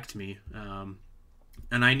iconic track to me.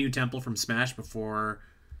 And I knew Temple from Smash before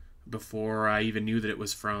I even knew that it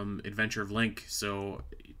was from Adventure of Link. So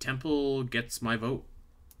Temple gets my vote.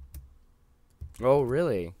 Oh,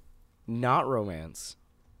 really? Not Romance.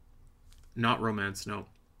 Not Romance, no.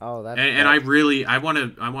 Oh, that. And I want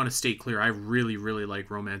to state clear. I really, really like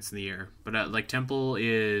Romance in the Air, but like Temple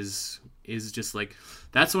is just like,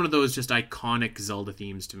 that's one of those just iconic Zelda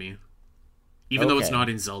themes to me, even though it's not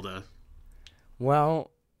in Zelda. Well,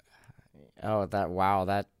 I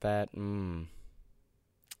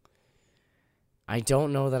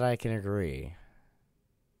don't know that I can agree.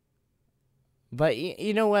 But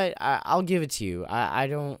you know what? I'll give it to you. I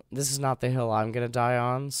don't. This is not the hill I'm gonna die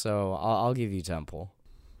on, so I'll give you Temple.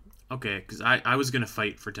 Okay, because I was gonna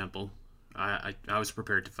fight for Temple. I was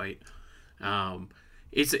prepared to fight.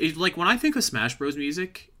 It's like when I think of Smash Bros.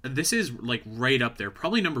 Music, this is like right up there,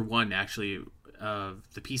 probably number 1 actually.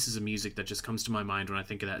 The pieces of music that just comes to my mind when I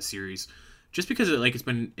think of that series, just because it's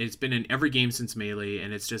been in every game since Melee,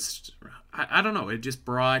 and it's just I don't know. It just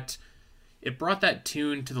brought that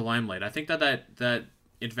tune to the limelight. I think that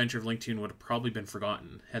Adventure of Link tune would have probably been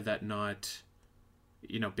forgotten had that not,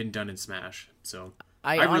 been done in Smash. So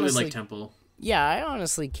I really like Temple. Yeah, I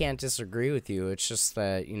honestly can't disagree with you. It's just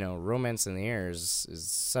that, Romance in the Air is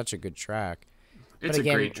such a good track. It's a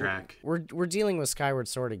great track. We're dealing with Skyward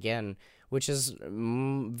Sword again, which is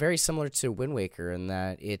very similar to Wind Waker in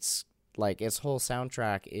that it's like its whole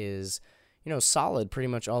soundtrack is, solid pretty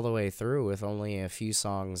much all the way through, with only a few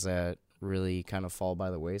songs that really kind of fall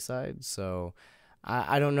by the wayside. So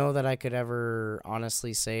I don't know that I could ever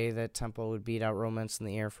honestly say that Temple would beat out Romance in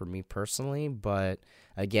the Air for me personally, but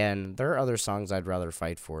again, there are other songs I'd rather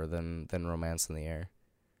fight for than Romance in the Air.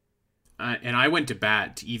 And I went to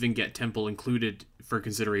bat to even get Temple included for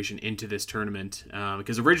consideration into this tournament,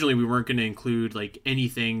 because originally we weren't going to include like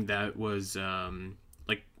anything that was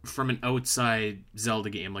like from an outside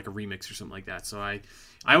Zelda game, like a remix or something like that. So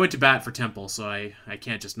I went to bat for Temple, so I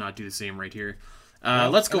can't just not do the same right here.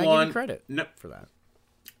 Let's go on. Give you credit for that.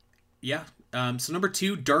 Yeah. So number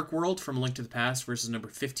 2, Dark World from A Link to the Past versus number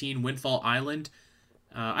 15, Windfall Island.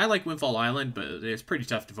 I like Windfall Island, but it's pretty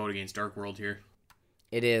tough to vote against Dark World here.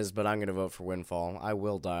 It is, but I'm going to vote for Windfall. I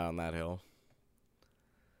will die on that hill.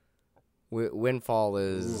 Windfall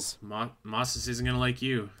is... Ooh, Moss isn't going to like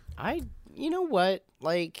you. You know what?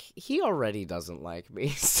 Like, he already doesn't like me,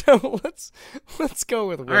 so let's go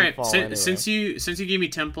with Windfall. All right, anyway. since you gave me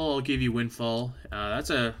Temple, I'll give you Windfall. That's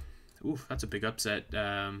a big upset.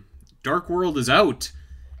 Dark World is out.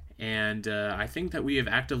 And I think that we have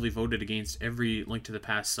actively voted against every Link to the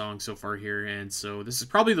Past song so far here, and so this is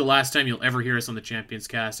probably the last time you'll ever hear us on the Champions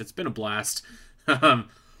Cast. It's been a blast.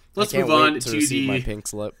 Let's move on to the my pink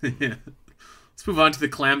slip. Let's move on to the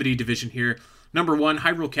Calamity division here. Number 1,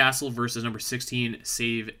 Hyrule Castle versus number 16,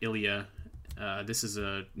 Save Ilia. This is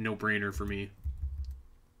a no-brainer for me.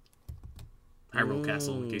 Hyrule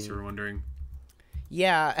Castle, in case you were wondering.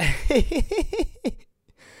 Yeah.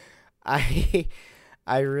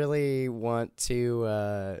 I really want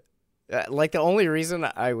to like, the only reason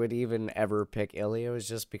I would even ever pick Ilya was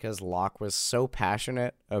just because Locke was so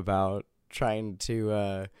passionate about trying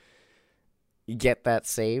to get that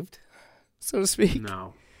saved, so to speak.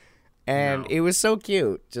 No. And it was so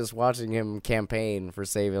cute just watching him campaign for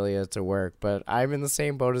Save Ilya to work, but I'm in the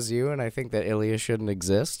same boat as you, and I think that Ilya shouldn't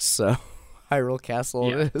exist, so Hyrule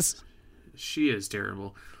Castle it is. She is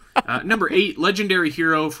terrible. Number 8, Legendary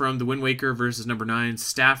Hero from The Wind Waker versus number 9,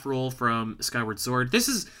 Staff Roll from Skyward Sword.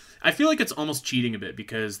 I feel like it's almost cheating a bit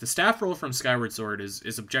because the Staff Roll from Skyward Sword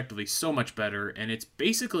is objectively so much better, and it's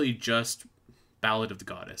basically just Ballad of the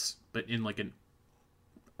Goddess, but in like an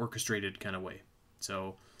orchestrated kind of way.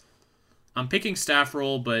 So I'm picking Staff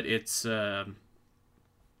Roll, but it's almost,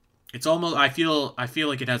 I feel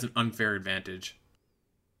like it has an unfair advantage.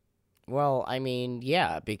 Well, I mean,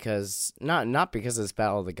 yeah, because not because it's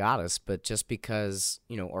Battle of the Goddess, but just because,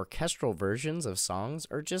 orchestral versions of songs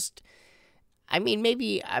are just, I mean,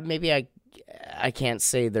 maybe I can't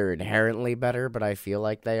say they're inherently better, but I feel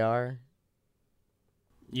like they are.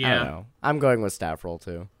 Yeah. I don't know. I'm going with Staff Roll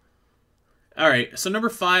too. All right, so number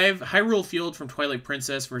 5, Hyrule Field from Twilight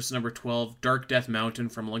Princess versus number 12, Dark Death Mountain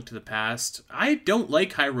from A Link to the Past. I don't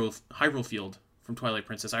like Hyrule Field from Twilight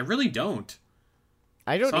Princess. I really don't.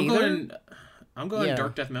 I don't either. I'm going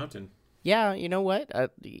Dark Death Mountain. Yeah, you know what?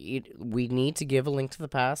 We need to give A Link to the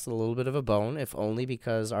Past a little bit of a bone, if only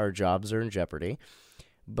because our jobs are in jeopardy.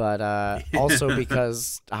 But also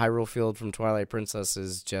because Hyrule Field from Twilight Princess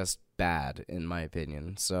is just bad, in my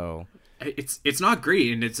opinion. So it's not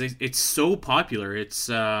great, and it's so popular.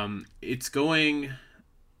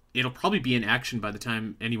 It'll probably be in action by the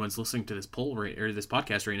time anyone's listening to this this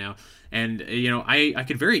podcast right now. And I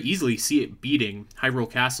could very easily see it beating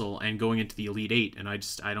Hyrule Castle and going into the Elite Eight, and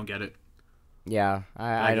I don't get it. Yeah,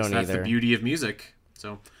 I don't that's either. The beauty of music.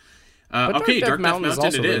 So, okay, Dark Death Mountain is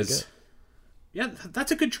also it really is. Good. Yeah,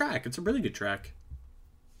 that's a good track. It's a really good track.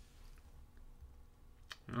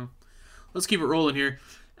 Well, let's keep it rolling here.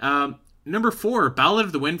 Number 4, Ballad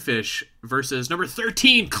of the Windfish versus number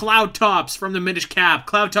 13, Cloud Tops from the Minish Cap.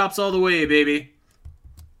 Cloud Tops all the way, baby.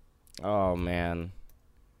 Oh, man.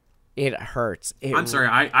 It hurts. I'm sorry,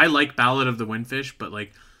 I like Ballad of the Windfish, but,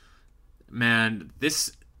 like, man,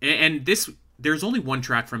 there's only one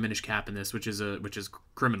track from Minish Cap in this, which is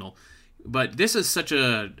Criminal. But this is such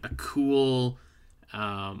a cool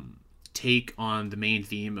take on the main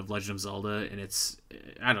theme of Legend of Zelda, and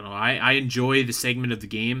I don't know, I enjoy the segment of the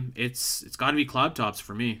game. It's got to be Cloud Tops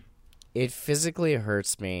for me. It physically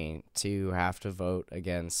hurts me to have to vote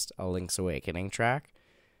against a Link's Awakening track,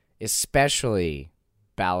 especially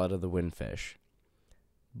Ballad of the Windfish.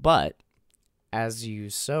 But as you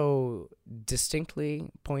so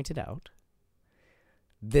distinctly pointed out,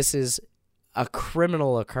 this is a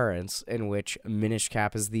criminal occurrence in which Minish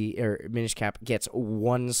Cap gets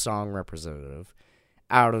one song representative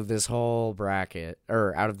out of this whole bracket,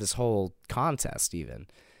 or out of this whole contest even.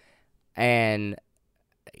 And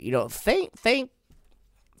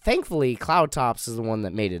thankfully Cloud Tops is the one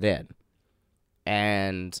that made it in.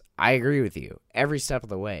 And I agree with you. Every step of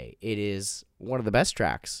the way, it is one of the best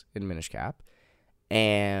tracks in Minish Cap.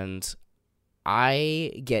 And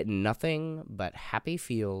I get nothing but happy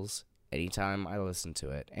feels anytime I listen to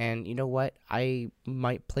it. And you know what? I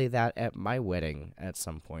might play that at my wedding at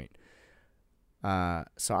some point.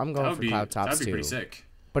 So I'm going for Cloud Tops too. That'd be pretty sick.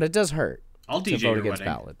 But it does hurt. I'll DJ to vote your against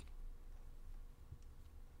wedding. Ballad.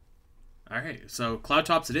 All right, so Cloud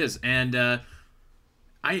Tops it is. And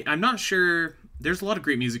I'm not sure. There's a lot of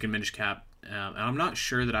great music in Minish Cap. And I'm not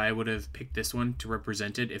sure that I would have picked this one to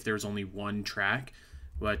represent it if there was only one track.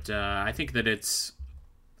 But I think it's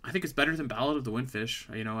better than Ballad of the Windfish.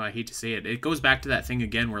 I hate to say it. It goes back to that thing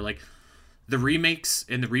again where, like, the remakes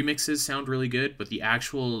and the remixes sound really good, but the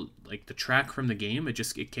actual, like, the track from the game,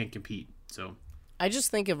 it can't compete. So I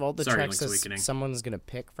just think of all the tracks Link's that someone's going to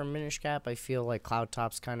pick from Minish Cap, I feel like Cloud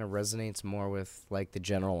Tops kind of resonates more with, like, the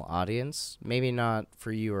general audience. Maybe not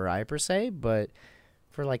for you or I per se, but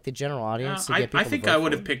for, like, the general audience. To get people I think I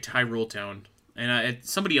would have picked Hyrule Town. And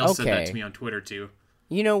somebody else said that to me on Twitter, too.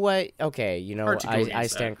 You know what? Okay, Hard to go I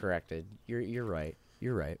against stand that. corrected. You're right.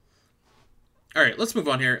 You're right. All right, let's move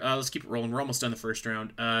on here. Let's keep it rolling. We're almost done the first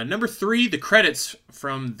round. Number 3, the credits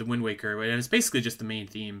from the Wind Waker, and it's basically just the main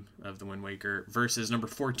theme of the Wind Waker, versus number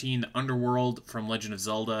 14, the Underworld from Legend of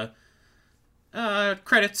Zelda.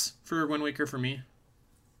 Credits for Wind Waker for me.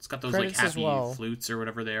 It's got those Credits like as happy well. flutes or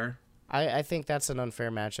whatever they are. I think that's an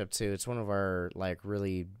unfair matchup too. It's one of our like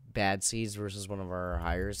really bad seeds versus one of our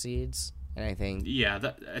higher seeds, and I think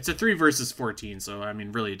Yeah, it's a 3 versus 14, so I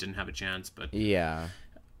mean, really, it didn't have a chance. But yeah.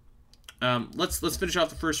 let's finish off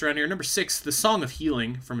the first round here. Number 6, the Song of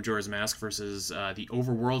Healing from Majora's Mask versus the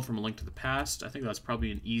Overworld from A Link to the Past. I think that's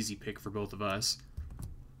probably an easy pick for both of us.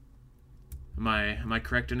 Am I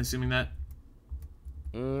correct in assuming that?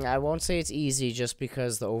 I won't say it's easy just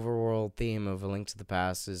because the overworld theme of A Link to the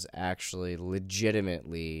Past is actually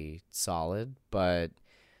legitimately solid, but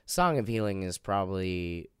Song of Healing is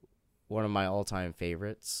probably one of my all-time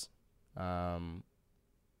favorites.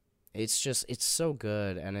 It's so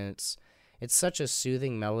good, and it's such a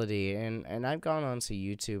soothing melody, and I've gone onto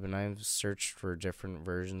YouTube and I've searched for different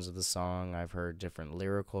versions of the song. I've heard different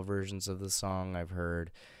lyrical versions of the song. I've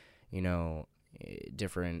heard,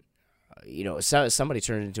 different. Somebody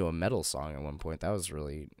turned it into a metal song at one point. That was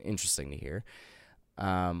really interesting to hear.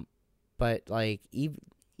 But like,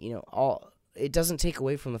 all it doesn't take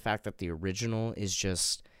away from the fact that the original is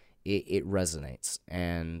just it resonates,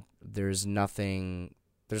 and there's nothing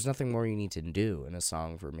more you need to do in a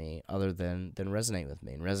song for me other than resonate with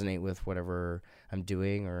me and resonate with whatever I'm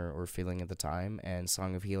doing or feeling at the time. And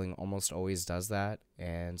Song of Healing almost always does that,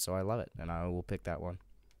 and so I love it, and I will pick that one.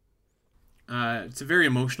 It's a very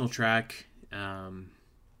emotional track.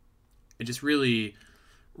 It just really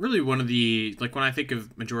one of the, like, when I think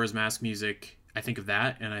of Majora's Mask music, I think of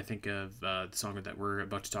that, and I think of the song that we're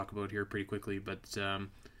about to talk about here pretty quickly. But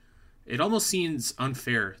it almost seems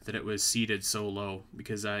unfair that it was seeded so low,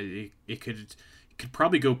 because it could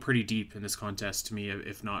probably go pretty deep in this contest to me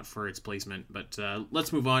if not for its placement. But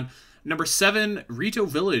let's move on. Number 7, Rito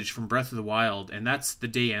Village from Breath of the Wild, and that's the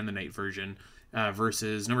day and the night version.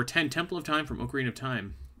 Versus number 10, Temple of Time from Ocarina of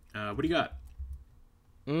Time. What do you got?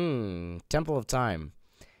 Temple of Time.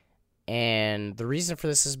 And the reason for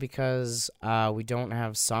this is because we don't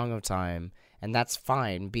have Song of Time, and that's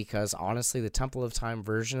fine, because honestly, the Temple of Time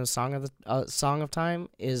version of Song of Time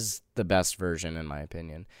is the best version in my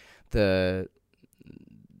opinion. Again,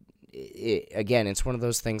 it's one of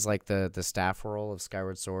those things like the staff roll of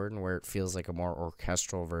Skyward Sword, and where it feels like a more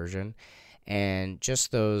orchestral version, and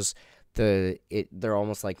just those. They're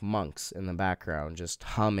almost like monks in the background, just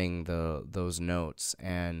humming those notes,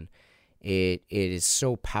 and it is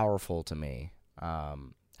so powerful to me. I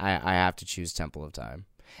have to choose Temple of Time,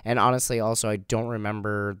 and honestly, also I don't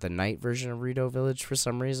remember the night version of Rito Village for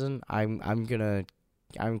some reason. I'm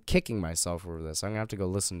kicking myself over this. I'm gonna have to go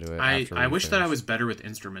listen to it. I wish that I was better with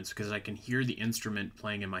instruments, because I can hear the instrument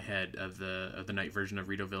playing in my head of the night version of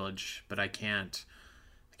Rito Village, but I can't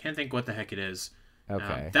think what the heck it is.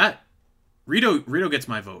 Okay. Rito gets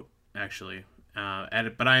my vote, actually,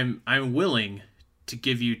 but I'm willing to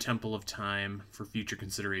give you Temple of Time for future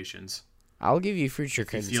considerations. I'll give you future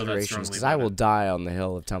considerations, because I will die on the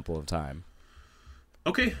hill of Temple of Time.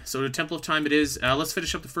 Okay, so to Temple of Time it is. Let's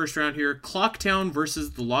finish up the first round here. Clocktown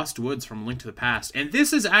versus the Lost Woods from Link to the Past, and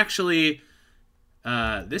this is actually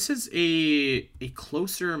a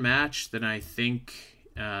closer match than I think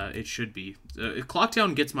it should be.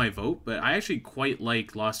 Clocktown gets my vote, but I actually quite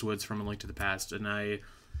like Lost Woods from A Link to the Past, and I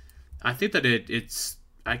think that it's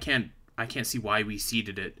I can't see why we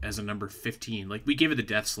seeded it as a number 15. Like, we gave it the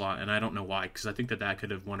death slot, and I don't know why, because I think that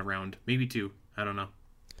could have won a round, maybe 2. I don't know.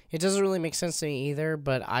 It doesn't really make sense to me either,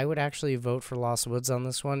 but I would actually vote for Lost Woods on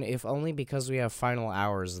this one, if only because we have Final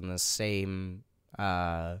Hours in the same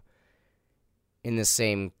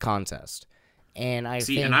contest. And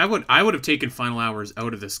I would have taken Final Hours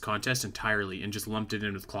out of this contest entirely and just lumped it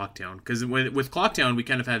in with Clocktown, because with Clocktown we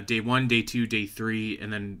kind of have day 1, day 2, day 3,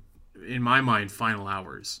 and then in my mind Final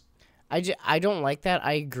Hours. I don't like that.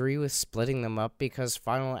 I agree with splitting them up, because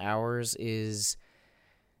Final Hours is,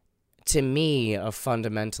 to me, a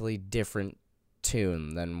fundamentally different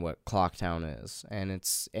tune than what Clocktown is, and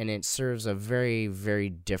it serves a very, very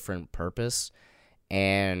different purpose.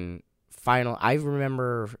 And I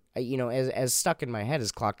remember, as stuck in my head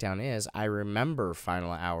as Clocktown is, I remember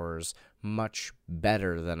Final Hours much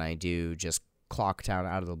better than I do just Clocktown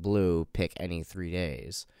out of the blue, pick any 3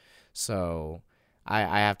 days. So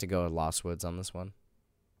I have to go with Lost Woods on this one.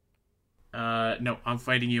 No, I'm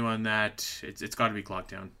fighting you on that. It's got to be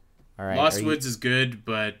Clocktown. All right. Lost Woods is good,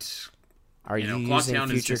 but are you Clocktown using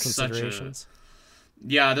future is considerations?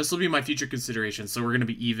 Yeah, this will be my future consideration. So we're going to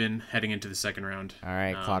be even heading into the second round. All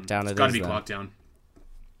right, Clocktown. It's got to be Clocktown.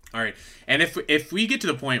 All right. And if we get to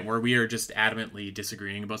the point where we are just adamantly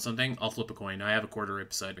disagreeing about something, I'll flip a coin. I have a quarter right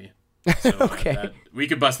beside me. So Okay. we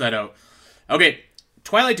could bust that out. Okay.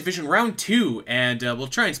 Twilight Division round 2, and we'll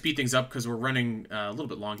try and speed things up because we're running a little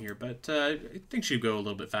bit long here, but I think should go a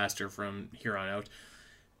little bit faster from here on out.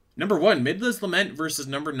 Number 1, Midna's Lament versus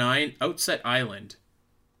number 9, Outset Island.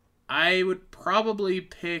 I would probably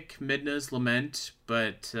pick Midna's Lament,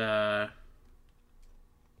 but no,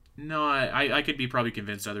 I could be probably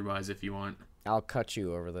convinced otherwise if you want. I'll cut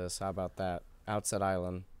you over this. How about that? Outset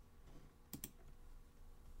Island.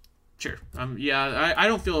 Sure. Yeah, I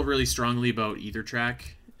don't feel really strongly about either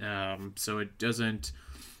track, so it doesn't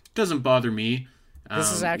bother me.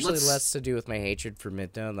 This is actually less to do with my hatred for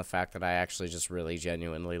Midna and the fact that I actually just really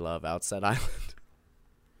genuinely love Outset Island.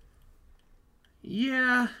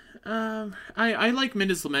 Yeah, I like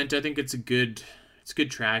Midna's Lament. I think it's a good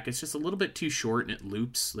track. It's just a little bit too short and it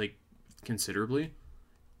loops like considerably.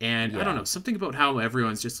 And I don't know, something about how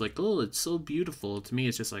everyone's just like, oh, it's so beautiful. To me,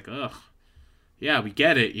 it's just like, ugh. Yeah, we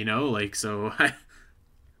get it, like, so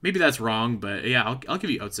maybe that's wrong, but yeah, I'll give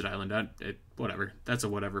you Outset Island. Whatever. That's a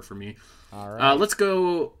whatever for me. All right. Let's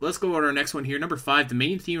go on our next one here. Number 5, the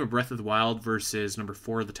main theme of Breath of the Wild versus number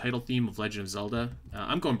 4, the title theme of Legend of Zelda.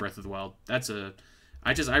 I'm going Breath of the Wild.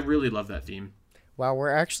 I really love that theme. Wow, we're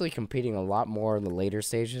actually competing a lot more in the later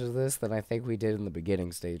stages of this than I think we did in the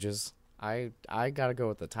beginning stages. I gotta go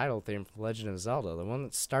with the title theme from Legend of Zelda, the one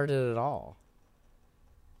that started it all.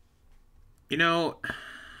 I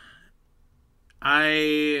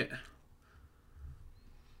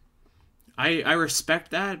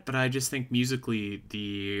respect that, but I just think musically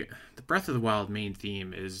the Breath of the Wild main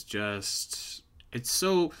theme is just it's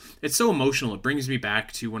so emotional. It brings me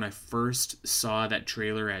back to when I first saw that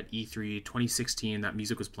trailer at E3 2016. That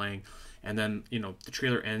music was playing, and then the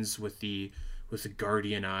trailer ends with the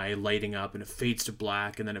Guardian Eye lighting up, and it fades to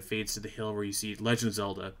black, and then it fades to the hill where you see Legend of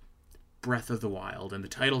Zelda Breath of the Wild, and the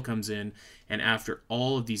title comes in, and after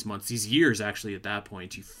all of these months, these years actually at that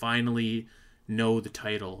point, you finally know the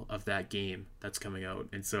title of that game that's coming out.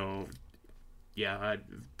 And so yeah,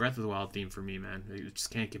 Breath of the Wild theme for me, man. You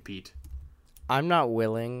just can't compete. I'm not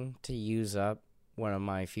willing to use up one of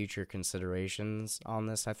my future considerations on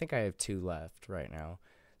this. I think I have 2 left right now,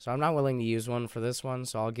 so I'm not willing to use one for this one,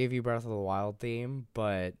 so I'll give you Breath of the Wild theme.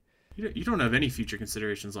 But you don't have any future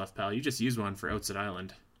considerations left, pal. You just used one for Outset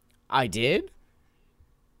Island. I did?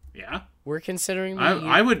 Yeah. We're considering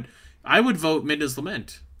I would vote Midna's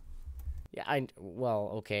Lament. Yeah,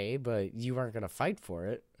 well, okay, but you weren't going to fight for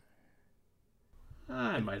it.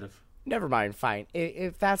 I might have. Never mind, fine.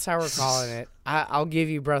 If that's how we're calling it, I'll give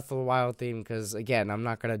you Breath of the Wild theme because, again, I'm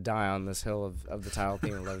not going to die on this hill of the title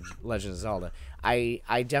theme of Legend of Zelda.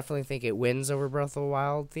 I definitely think it wins over Breath of the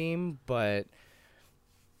Wild theme, but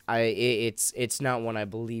it's not one I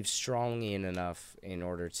believe strongly in enough in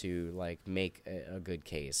order to make a good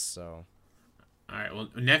case. So, all right. Well,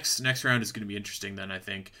 next round is going to be interesting. Then I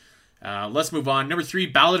think. Let's move on. Number 3,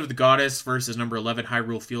 Ballad of the Goddess versus number 11,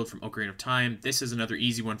 Hyrule Field from Ocarina of Time. This is another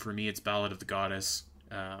easy one for me. It's Ballad of the Goddess.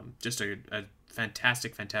 Just a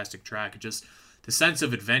fantastic track. Just the sense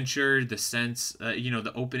of adventure, the sense,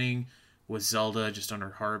 the opening with Zelda just on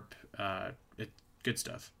her harp. Good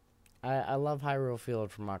stuff. I love Hyrule Field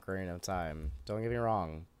from Ocarina of Time. Don't get me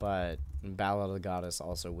wrong, but Ballad of the Goddess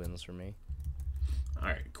also wins for me. All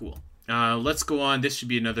right, cool. Let's go on. This should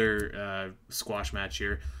be another squash match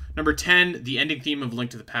here. Number 10, the ending theme of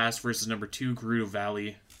Link to the Past versus number 2, Gerudo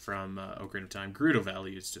Valley from Ocarina of Time. Gerudo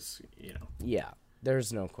Valley is just, Yeah,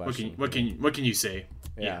 there's no question. What can you say?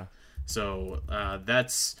 Yeah. So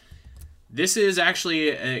this is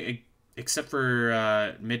actually except for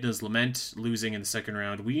Midna's Lament losing in the second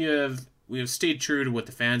round, we have stayed true to what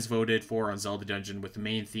the fans voted for on Zelda Dungeon with the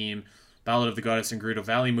main theme, Ballad of the Goddess and Gerudo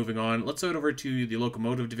Valley. Moving on, let's head over to the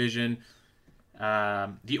Locomotive Division.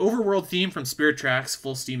 The Overworld theme from Spirit Tracks,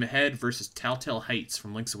 Full Steam Ahead versus Telltale Heights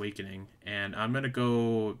from Link's Awakening, and I'm gonna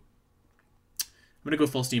go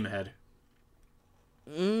Full Steam Ahead.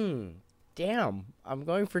 Damn, I'm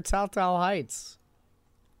going for Telltale Heights.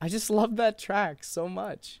 I just love that track so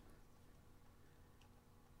much.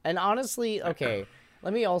 And honestly, okay,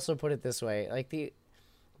 let me also put it this way: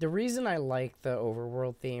 the reason I like the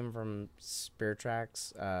Overworld theme from Spirit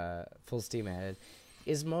Tracks, Full Steam Ahead,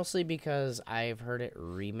 is mostly because I've heard it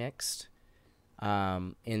remixed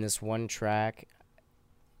in this one track,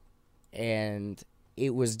 and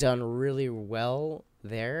it was done really well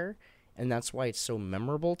there, and that's why it's so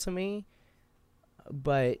memorable to me.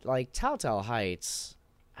 But Telltale Heights,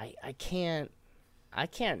 I can't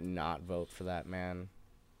not vote for that, man.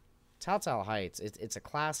 Telltale Heights, it's a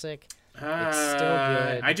classic. It's still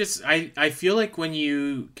good. I feel like when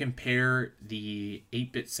you compare the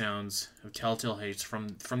 8-bit sounds of Telltale Heights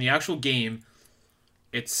from the actual game,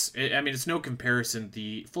 I mean, it's no comparison.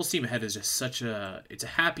 The Full Steam Ahead is just it's a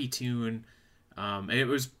happy tune. And it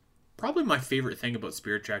was probably my favorite thing about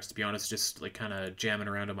Spirit Tracks, to be honest, just like kind of jamming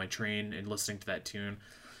around on my train and listening to that tune.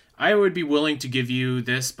 I would be willing to give you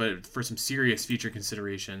this, but for some serious future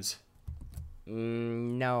considerations.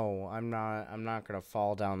 No, I'm not. I'm not gonna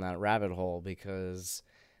fall down that rabbit hole because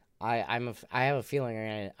I have a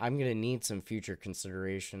feeling I'm gonna need some future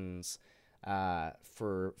considerations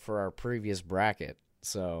for our previous bracket.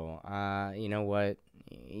 So you know what,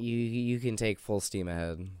 you can take Full Steam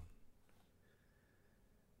Ahead.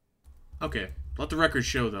 Okay, let the record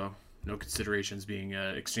show, though. No considerations being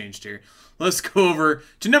exchanged here. Let's go over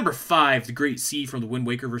to number 5, The Great Sea from The Wind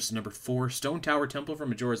Waker versus number 4, Stone Tower Temple from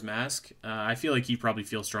Majora's Mask. I feel like you probably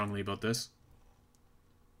feel strongly about this.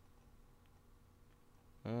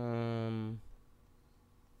 Ooh,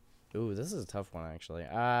 this is a tough one, actually.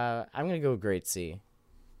 I'm gonna go Great Sea.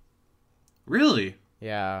 Really?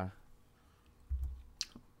 Yeah.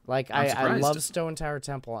 Like, I love Stone Tower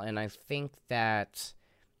Temple, and I think that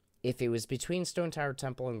if it was between Stone Tower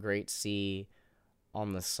Temple and Great Sea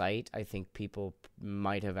on the site, I think people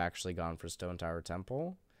might have actually gone for Stone Tower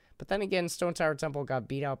Temple. But then again, Stone Tower Temple got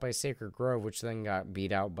beat out by Sacred Grove, which then got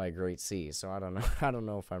beat out by Great Sea. So I don't know. I don't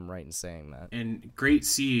know if I'm right in saying that. And Great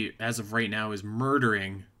Sea, as of right now, is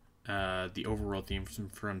murdering the overworld theme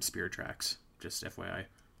from Spirit Tracks. Just FYI.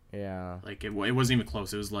 Yeah. Like, it wasn't even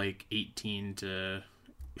close. It was like 18 to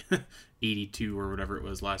 82 or whatever it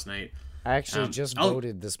was last night. I actually just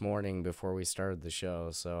voted this morning before we started the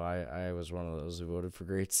show, so I was one of those who voted for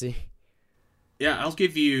Great Sea. Yeah, I'll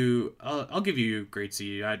give you Great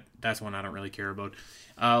Sea. That's one I don't really care about.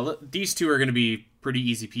 These two are going to be pretty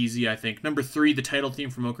easy peasy, I think. Number 3, the title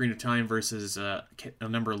theme from Ocarina of Time versus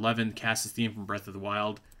number 11, Cass's theme from Breath of the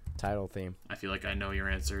Wild. Title theme. I feel like I know your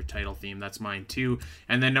answer. Title theme. That's mine too.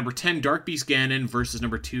 And then number 10, Dark Beast Ganon versus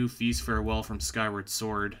number 2, Feast Farewell from Skyward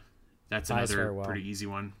Sword. That's another pretty easy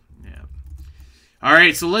one. Yeah. All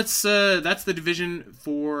right, so let's. That's the division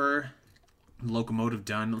for Locomotive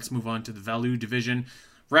done. Let's move on to the Value division.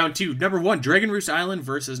 Round 2, number 1, Dragon Roost Island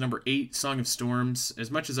versus number 8, Song of Storms.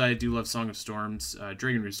 As much as I do love Song of Storms,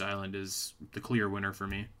 Dragon Roost Island is the clear winner for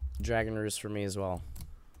me. Dragon Roost for me as well.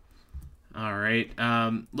 All right,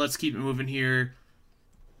 let's keep it moving here.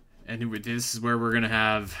 And this is where we're going to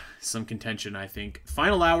have some contention, I think.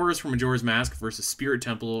 Final Hours from Majora's Mask versus Spirit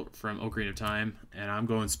Temple from Ocarina of Time. And I'm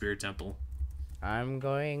going Spirit Temple. I'm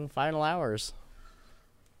going Final Hours.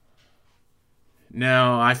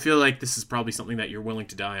 No, I feel like this is probably something that you're willing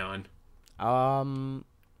to die on.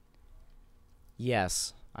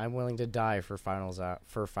 Yes. I'm willing to die for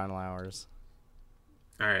Final Hours.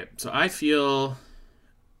 All right, so I feel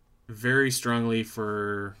very strongly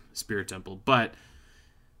for Spirit Temple, but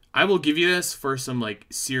I will give you this for some like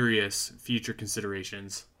serious future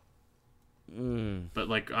considerations. But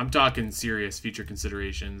like I'm talking serious future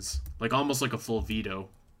considerations, like almost like a full veto.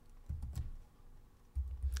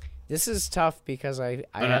 This is tough because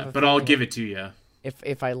but I'll give it to you.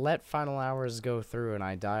 If I let Final Hours go through and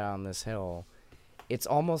I die on this hill, it's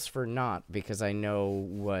almost for naught because I know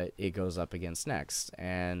what it goes up against next,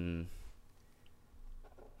 and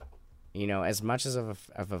you know, as much as of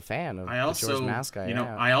a fan of Majora's Mask,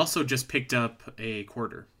 I also just picked up a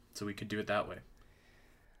quarter, so we could do it that way.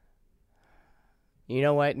 You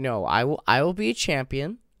know what? No, I will be a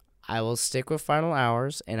champion. I will stick with Final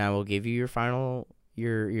Hours, and I will give you your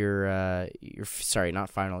your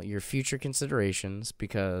future considerations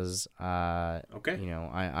because okay. You know,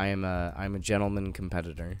 I'm a gentleman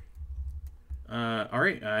competitor. All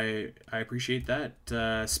right, I appreciate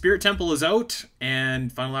that. Spirit Temple is out,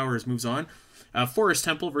 and Final Hours moves on. Forest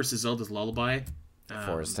Temple versus Zelda's Lullaby.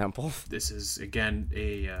 Forest Temple. This is again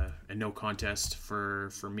a no contest for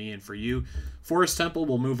me and for you. Forest Temple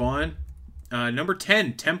will move on. Number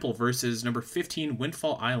 10, Temple versus number 15,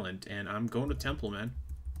 Windfall Island, and I'm going with Temple, man.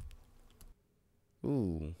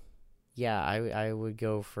 Ooh. Yeah, I would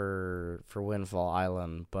go for Windfall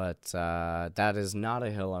Island, but that is not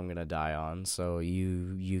a hill I'm gonna die on. So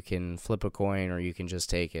you can flip a coin or you can just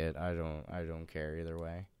take it. I don't care either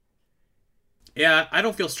way. Yeah, I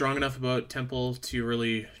don't feel strong enough about Temple to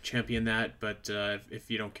really champion that, but if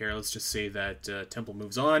you don't care, let's just say that Temple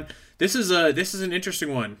moves on. This is an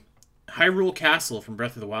interesting one. Hyrule Castle from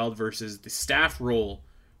Breath of the Wild versus the Staff Roll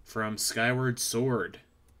from Skyward Sword.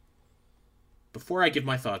 Before I give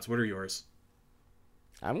my thoughts, what are yours?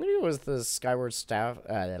 I'm gonna go with the Skyward Sword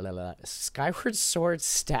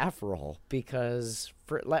Staff Roll because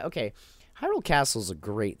Hyrule Castle's a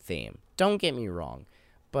great theme. Don't get me wrong,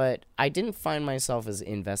 but I didn't find myself as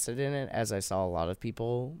invested in it as I saw a lot of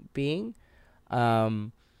people being.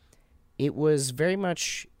 It was very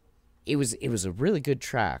much. It was a really good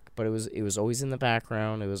track, but it was always in the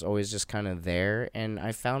background. It was always just kind of there, and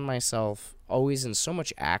I found myself always in so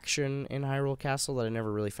much action in Hyrule Castle that I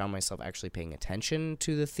never really found myself actually paying attention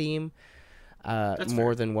to the theme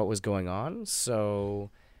more than what was going on. So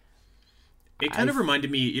it kind of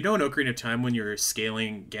reminded me, in Ocarina of Time when you're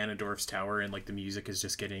scaling Ganondorf's tower and like the music is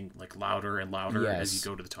just getting like louder and louder as you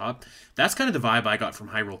go to the top. That's kind of the vibe I got from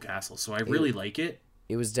Hyrule Castle. So I really like it.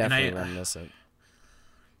 It was definitely reminiscent.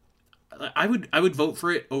 I would vote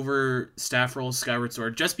for it over Staff Roll's Skyward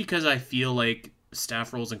Sword just because I feel like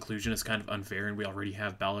Staff Roll's inclusion is kind of unfair and we already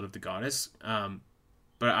have Ballad of the Goddess.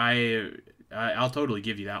 But I'll totally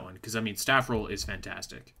give you that one because I mean Staff Roll is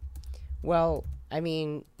fantastic. Well, I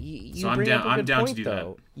mean, you so bring up a good I'm down point, to do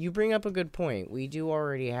though. that. You bring up a good point. We do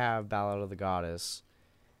already have Ballad of the Goddess,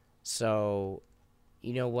 so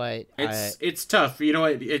you know what? It's tough. You know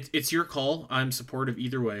what? It's your call. I'm supportive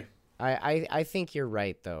either way. I think you're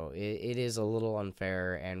right, though. It is a little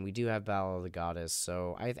unfair, and we do have Ballad of the Goddess,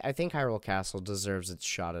 so I think Hyrule Castle deserves its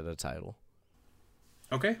shot at a title.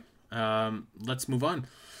 Okay, let's move on.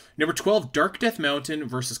 Number 12, Dark Death Mountain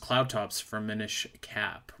versus Cloudtops from Minish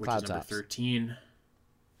Cap, which is number 13.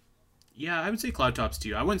 Yeah, I would say Cloudtops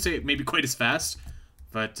too. I wouldn't say it maybe quite as fast,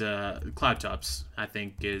 but Cloudtops I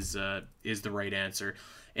think is the right answer.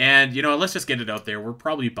 And let's just get it out there. We're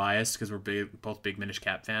probably biased because we're both big Minish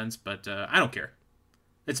Cap fans, but I don't care.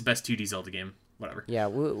 It's the best 2D Zelda game. Whatever. Yeah,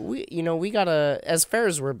 we gotta, as fair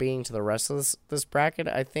as we're being to the rest of this bracket,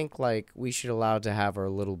 I think like we should allow to have our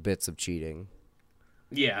little bits of cheating.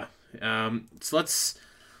 Yeah. So let's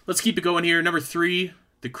keep it going here. Number 3,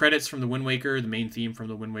 the credits from the Wind Waker, the main theme from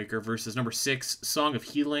the Wind Waker, versus number 6, Song of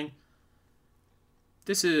Healing.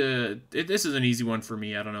 This is an easy one for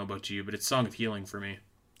me. I don't know about you, but it's Song of Healing for me.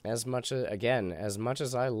 As much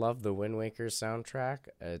as I love the Wind Waker soundtrack,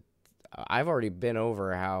 I've already been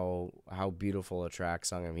over how beautiful a track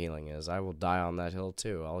Song of Healing is. I will die on that hill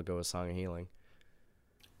too. I'll go with Song of Healing.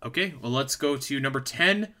 Okay, well let's go to number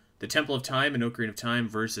 10, The Temple of Time and Ocarina of Time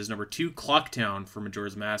versus number 2, Clocktown for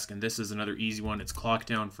Majora's Mask, and this is another easy one. It's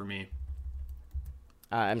Clocktown for me.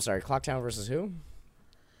 I'm sorry, Clocktown versus who?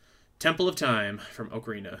 Temple of Time from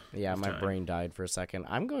Ocarina. Yeah, my brain died for a second.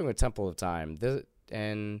 I'm going with Temple of Time.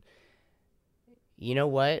 And you know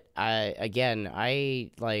what? I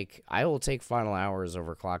will take Final Hours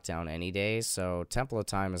over Clocktown any day. So Temple of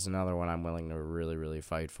Time is another one I'm willing to really, really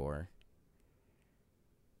fight for.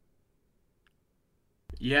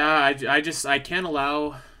 Yeah, I can't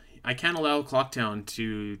allow Clocktown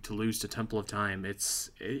to lose to Temple of Time. That's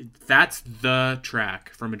the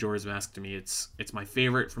track from Majora's Mask to me. It's my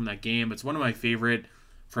favorite from that game. It's one of my favorite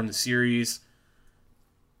from the series.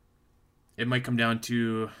 It might come down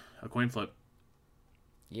to a coin flip.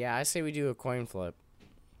 Yeah, I say we do a coin flip.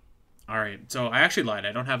 All right, so I actually lied.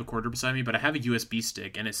 I don't have a quarter beside me, but I have a USB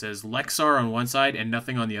stick, and it says Lexar on one side and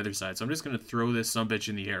nothing on the other side. So I'm just gonna throw this sumbitch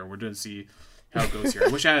in the air. We're gonna see how it goes here. I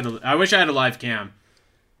wish I had a live cam.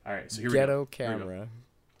 All right, so here we go. Ghetto camera.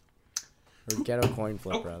 Or ghetto coin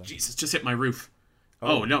flip, rather. Jesus, just hit my roof.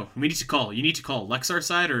 Oh, no, we need to call. You need to call Lexar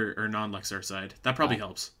side or non-Lexar side. That probably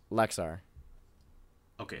helps. Lexar.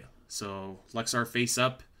 Okay, so Lexar face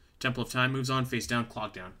up. Temple of Time moves on, face down,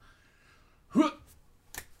 clock down.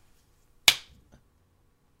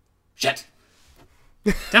 Shit.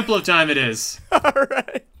 Temple of Time it is. All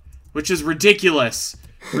right. Which is ridiculous.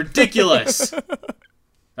 Ridiculous.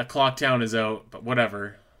 That clock town is out, but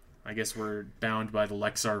whatever. I guess we're bound by the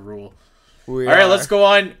Lexar rule. All right, let's go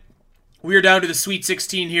on. We are down to the Sweet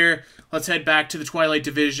 16 here. Let's head back to the Twilight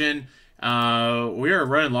Division. We are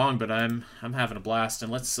running long, but I'm having a blast,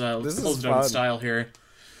 and let's close it out in style here.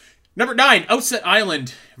 Number 9, Outset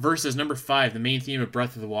Island versus number 5, the main theme of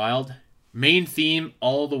Breath of the Wild. Main theme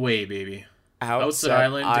all the way, baby. Outset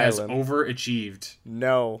Island has overachieved.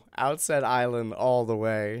 No, Outset Island all the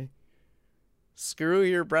way. Screw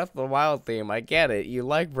your Breath of the Wild theme. I get it. You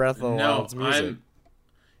like Breath of the Wild's music.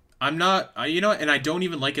 I'm not, and I don't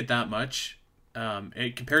even like it that much.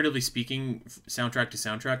 Comparatively speaking, soundtrack to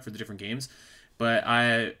soundtrack for the different games. But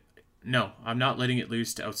I'm not letting it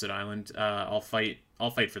loose to Outset Island. I'll fight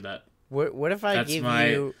for that. What if I give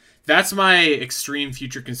you? That's my extreme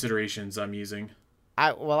future considerations I'm using.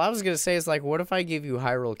 I was gonna say, it's like, what if I give you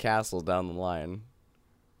Hyrule Castle down the line?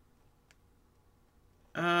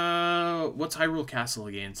 What's Hyrule Castle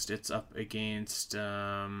against? It's up against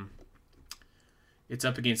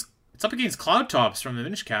Cloudtops from the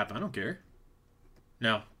Minish Cap. I don't care.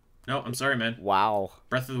 No, I'm sorry, man. Wow.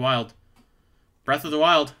 Breath of the Wild. Breath of the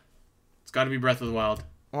Wild. It's got to be Breath of the Wild.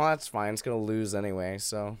 Well, that's fine. It's gonna lose anyway,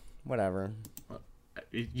 so whatever.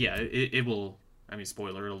 It will. I mean,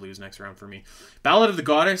 spoiler, it'll lose next round for me. Ballad of the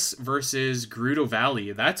Goddess versus Gerudo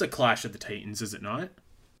Valley. That's a clash of the titans, is it not?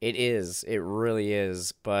 It is. It really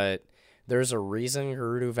is. But there's a reason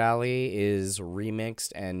Gerudo Valley is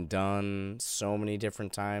remixed and done so many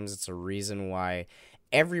different times. It's a reason why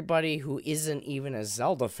everybody who isn't even a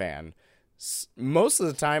Zelda fan most of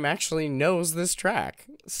the time actually knows this track.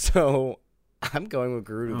 So I'm going with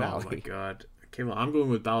Gerudo Valley. Oh my god. Okay, well, I'm going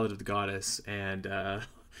with Ballad of the Goddess, and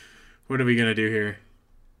what are we going to do here?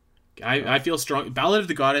 I feel strong. Ballad of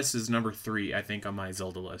the Goddess is number 3, I think, on my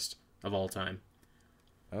Zelda list of all time.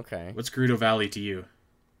 Okay. What's Gerudo Valley to you?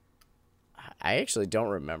 I actually don't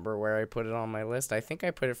remember where I put it on my list. I think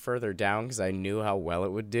I put it further down because I knew how well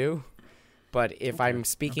it would do. But if I'm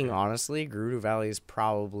speaking honestly, Gerudo Valley is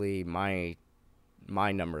probably my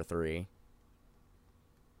number 3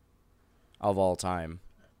 of all time.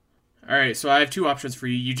 All right, so I have 2 options for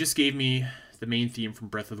you. You just gave me the main theme from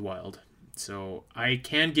Breath of the Wild. So I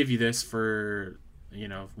can give you this for,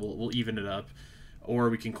 we'll even it up. Or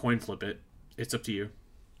we can coin flip it. It's up to you.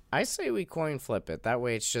 I say we coin flip it. That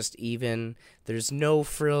way it's just even. There's no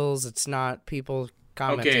frills. It's not people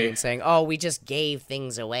commenting and saying, "Oh, we just gave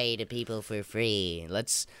things away to people for free."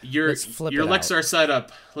 Let's flip your it Lexar out. side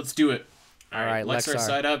up. Let's do it. All right, Lexar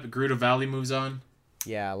side up. Gerudo Valley moves on.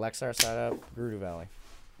 Yeah, Lexar side up. Gerudo Valley.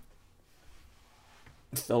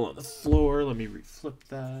 Fell on the floor. Let me reflip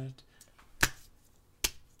that.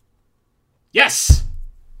 Yes!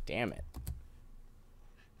 Damn it.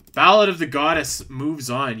 Ballad of the Goddess moves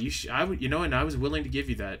on. And I was willing to give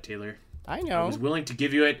you that, Taylor. I know. I was willing to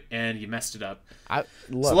give you it, and you messed it up.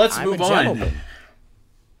 Look, so let's I'm move a on. gentleman.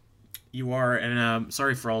 You are, and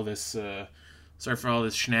sorry for all this. Sorry for all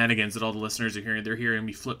this shenanigans that all the listeners are hearing. They're hearing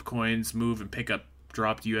me flip coins, move, and pick up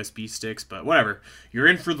dropped USB sticks, but whatever. You're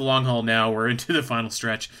in for the long haul now. We're into the final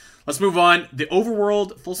stretch. Let's move on. The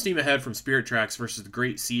Overworld, Full Steam Ahead from Spirit Tracks versus the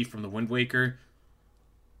Great Sea from the Wind Waker.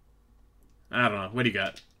 I don't know. What do you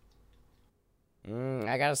got?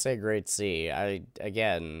 I gotta say Great Sea. I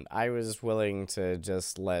was willing to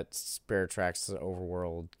just let Spirit Tracks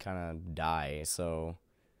Overworld kind of die, so...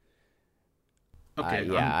 Okay,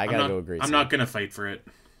 I gotta go with Great Sea. I'm not gonna fight for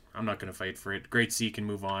it. Great Sea can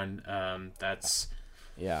move on. That's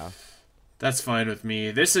fine with me.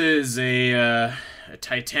 This is a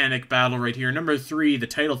Titanic battle right here. Number 3, the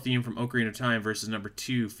title theme from Ocarina of Time versus number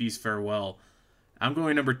 2, Feast Farewell. I'm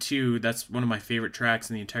going number 2. That's one of my favorite tracks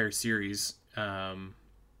in the entire series. What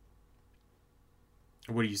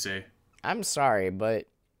do you say? I'm sorry, but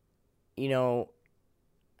Ballad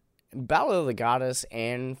of the Goddess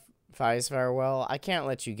and Feast Farewell, I can't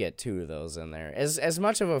let you get 2 of those in there. As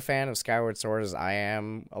much of a fan of Skyward Sword as I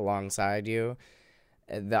am alongside you,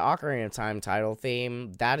 the Ocarina of Time title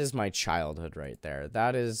theme, that is my childhood right there.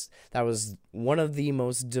 That was one of the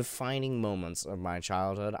most defining moments of my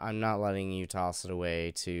childhood. I'm not letting you toss it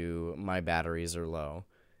away to my batteries are low.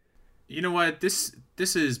 You know what? This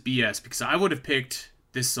is BS because I would have picked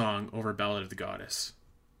this song over Ballad of the Goddess.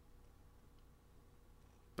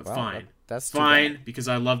 But well, fine. That's fine because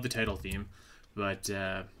I love the title theme. But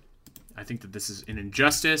I think that this is an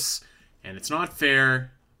injustice and it's not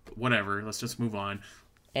fair. But whatever. Let's just move on.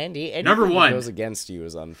 Andy, number 1 goes against you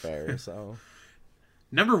is unfair. So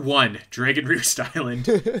number 1, Dragon Roost Island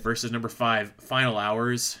versus number 5, Final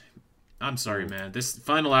Hours. I'm sorry, man. This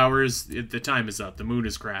Final Hours, the time is up. The moon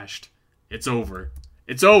has crashed. It's over.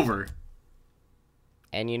 It's over.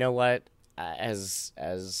 And you know what? As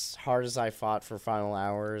hard as I fought for Final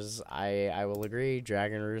Hours, I will agree.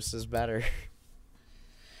 Dragon Roost is better.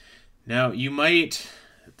 Now, you might...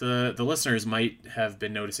 The listeners might have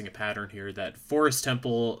been noticing a pattern here that Forest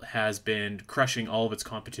Temple has been crushing all of its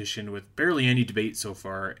competition with barely any debate so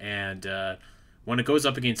far, and when it goes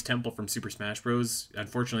up against Temple from Super Smash Bros.,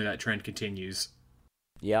 unfortunately that trend continues.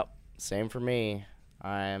 Yep, same for me.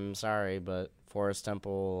 I'm sorry, but Forest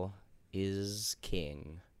Temple is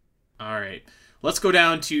king. Alright, let's go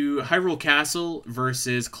down to Hyrule Castle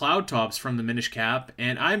versus Cloud Tops from the Minish Cap,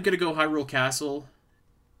 and I'm going to go Hyrule Castle.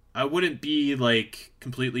 I wouldn't be,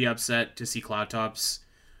 completely upset to see Cloud Tops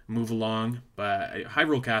move along, but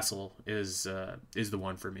Hyrule Castle is the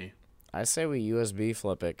one for me. I say we USB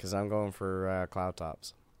flip it, because I'm going for Cloud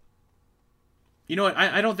Tops. You know what?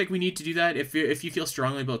 I don't think we need to do that. If you feel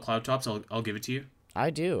strongly about Cloud Tops, I'll give it to you. I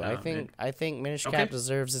do. I think Minish Cap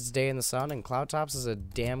deserves its day in the sun, and Cloud Tops is a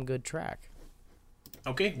damn good track.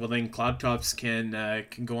 Okay, well then Cloud Tops can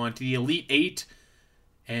go on to the Elite 8.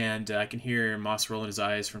 And I can hear Moss rolling his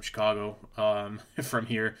eyes from Chicago from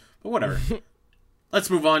here. But whatever. Let's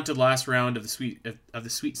move on to the last round of the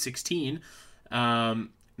Sweet 16.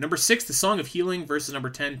 Number 6, The Song of Healing versus number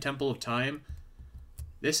 10, Temple of Time.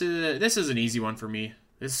 This is an easy one for me.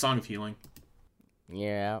 This is Song of Healing.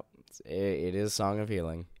 Yeah, it is Song of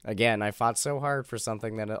Healing. Again, I fought so hard for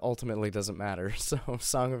something that ultimately doesn't matter. So,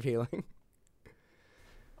 Song of Healing.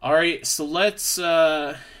 All right, so let's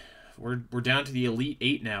we're down to the Elite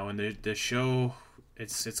 8 now, and the show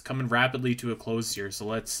it's coming rapidly to a close here. So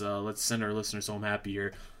let's send our listeners home happy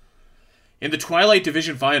here. In the Twilight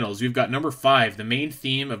Division Finals, we've got number 5, the main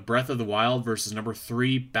theme of Breath of the Wild versus number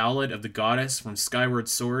 3, Ballad of the Goddess from Skyward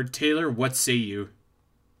Sword. Taylor, what say you?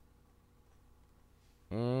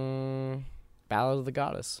 Ballad of the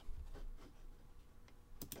Goddess.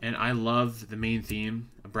 And I love the main theme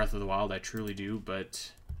of Breath of the Wild, I truly do,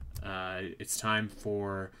 but it's time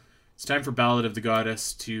for Ballad of the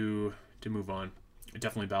Goddess to move on.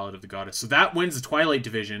 Definitely Ballad of the Goddess. So that wins the Twilight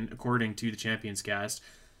Division, according to the Champions Cast.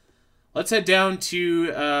 Let's head down to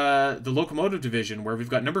the Locomotive Division, where we've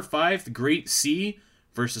got number 5, The Great Sea,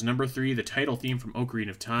 versus number 3, the title theme from Ocarina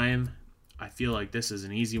of Time. I feel like this is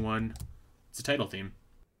an easy one. It's a title theme.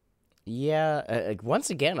 Yeah, once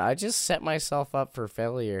again, I just set myself up for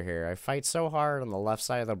failure here. I fight so hard on the left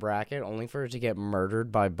side of the bracket, only for it to get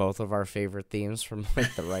murdered by both of our favorite themes from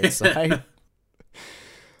like the right side.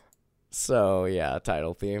 So, yeah,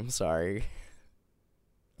 title theme, sorry.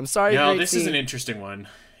 I'm sorry, No, this is an interesting one.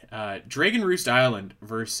 Dragon Roost Island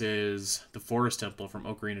versus the Forest Temple from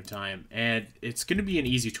Ocarina of Time. And it's going to be an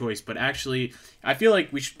easy choice, but actually, I feel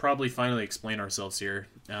like we should probably finally explain ourselves here.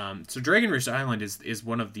 So Dragon Roost Island is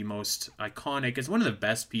one of the most iconic, it's one of the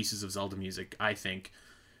best pieces of Zelda music, I think.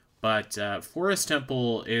 But Forest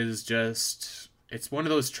Temple is just, it's one of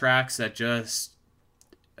those tracks that just,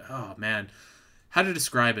 oh man, how to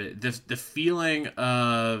describe it? The feeling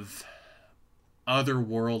of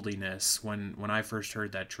otherworldliness when I first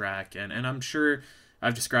heard that track, and I'm sure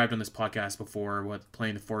I've described on this podcast before what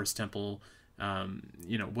playing the Forest Temple,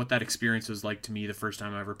 what that experience was like to me the first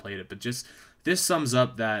time I ever played it. But just this sums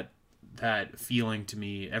up that feeling to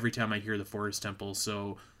me every time I hear the Forest Temple.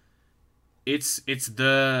 So it's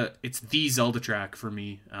the Zelda track for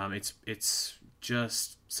me. It's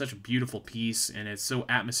just such a beautiful piece, and it's so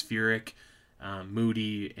atmospheric,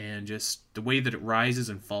 moody, and just the way that it rises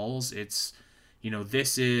and falls. It's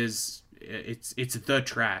it's the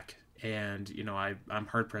track, and I'm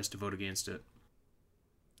hard pressed to vote against it.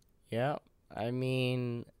 Yeah, I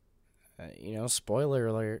mean, spoiler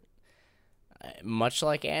alert. Much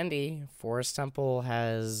like Andy, Forest Temple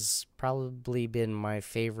has probably been my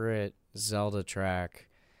favorite Zelda track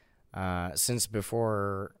since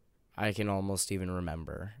before I can almost even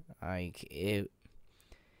remember.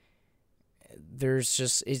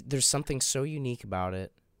 There's something so unique about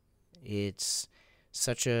it. It's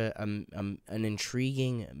such an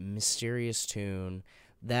intriguing, mysterious tune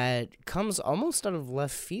that comes almost out of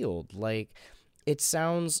left field. Like, it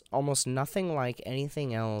sounds almost nothing like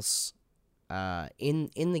anything else in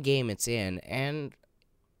the game it's in, and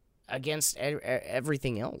against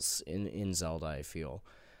everything else in Zelda, I feel.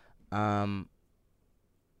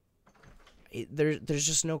 There's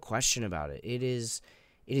just no question about it. It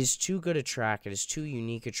is too good a track. It is too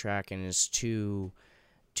unique a track, and it is too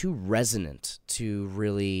resonant to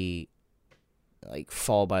really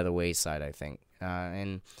fall by the wayside, I think.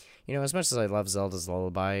 And as much as I love Zelda's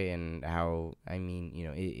Lullaby and how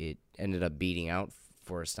it ended up beating out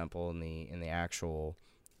Forest Temple in the actual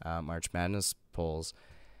March Madness polls,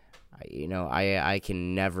 I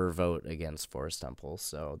can never vote against Forest Temple,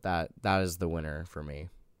 so that is the winner for me.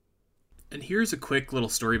 And here's a quick little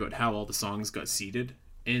story about how all the songs got seeded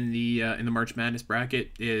in the March Madness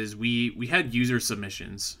bracket. Is we had user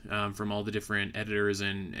submissions from all the different editors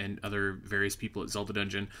and other various people at Zelda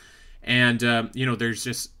Dungeon, and there's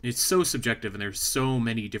just, it's so subjective, and there's so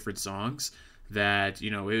many different songs that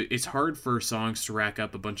it's hard for songs to rack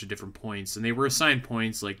up a bunch of different points, and they were assigned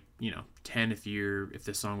points 10 if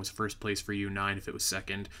the song was first place for you, 9 if it was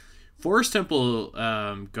second. Forest Temple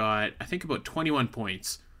got, I think, about 21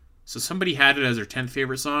 points. So somebody had it as their 10th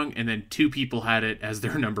favorite song, and then 2 people had it as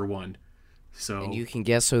their number 1. So, and you can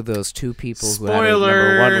guess who those 2 people spoiler! who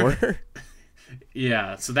had it number 1 were.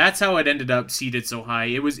 Yeah, so that's how it ended up seeded so high.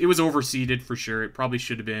 It was overseeded for sure. It probably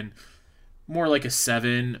should have been more like a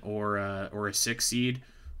 7 or a 6 seed.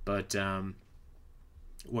 But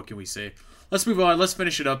what can we say? Let's move on. Let's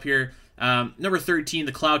finish it up here. Number 13,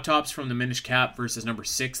 The Cloud Tops from the Minish Cap versus number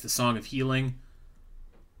 6, The Song of Healing.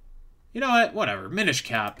 You know what? Whatever. Minish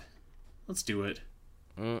Cap. Let's do it.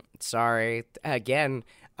 Sorry. Again,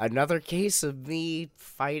 another case of me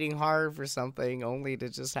fighting hard for something only to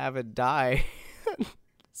just have it die.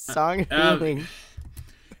 Song of Healing.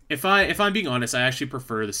 if I'm being honest, I actually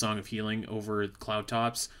prefer the Song of Healing over Cloud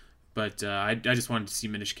Tops, but I just wanted to see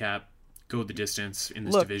Minish Cap go the distance in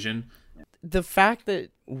this Look, division. the fact that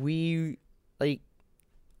we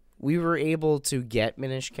were able to get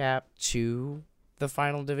Minish Cap to the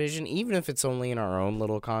final division, even if it's only in our own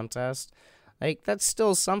little contest, like that's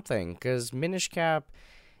still something, because Minish Cap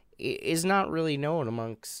is not really known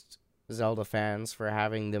amongst Zelda fans for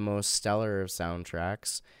having the most stellar of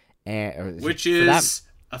soundtracks, and Which is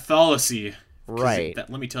a fallacy. Right. Let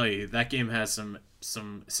me tell you, that game has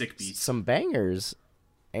some sick beats. Some bangers.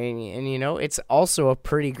 And you know, it's also a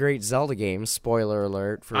pretty great Zelda game. Spoiler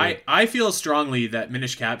alert. I feel strongly that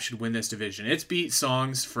Minish Cap should win this division. It's beat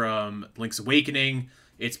songs from Link's Awakening.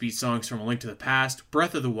 It's beat songs from A Link to the Past,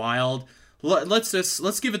 Breath of the Wild.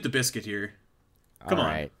 Let's give it the biscuit here. Come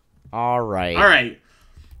on. All right.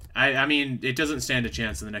 I mean, it doesn't stand a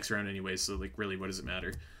chance in the next round anyway, so, like, really, what does it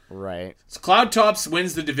matter? Right. So Cloud Tops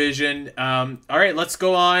wins the division. All right, let's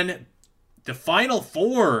go on. The final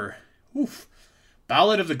four. Oof.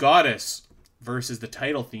 Ballad of the Goddess versus the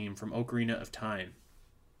title theme from Ocarina of Time.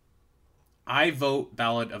 I vote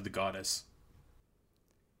Ballad of the Goddess.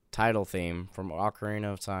 Title theme from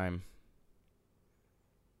Ocarina of Time.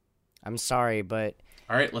 I'm sorry, but...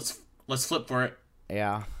 All right, let's flip for it.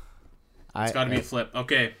 Yeah. It's got to be a flip.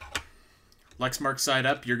 Okay. Lexmark side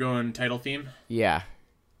up. You're going title theme? Yeah.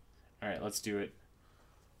 All right, let's do it.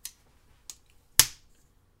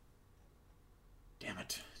 Damn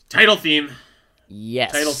it. Title theme.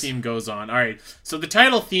 Yes. Title theme goes on. All right. So the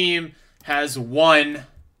title theme has won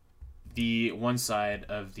the one side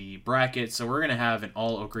of the bracket. So we're going to have an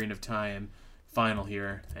all Ocarina of Time final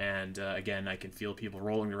here. And again, I can feel people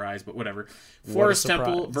rolling their eyes, but whatever. Forest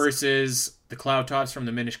Temple versus the Cloud Tops from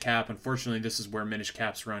the Minish Cap. Unfortunately, this is where Minish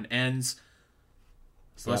Cap's run ends.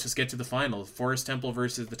 So let's just get to the final. Forest Temple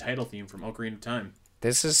versus the title theme from Ocarina of Time.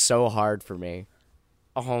 This is so hard for me.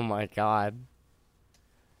 Oh my god.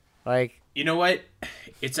 Like, you know what?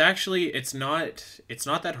 It's not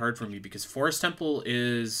that hard for me because Forest Temple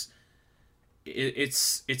is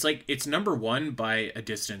it's number one by a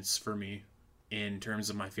distance for me in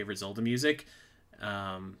terms of my favorite Zelda music.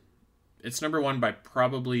 It's number one by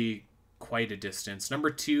probably quite a distance.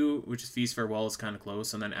 Number two, which is Feast Farewell, is kind of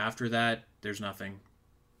close, and then after that, there's nothing.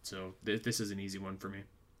 So this is an easy one for me.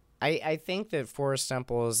 I think that Forest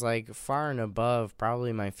Temple is like far and above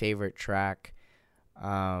probably my favorite track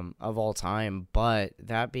of all time. But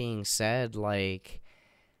that being said, like,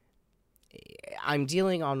 I'm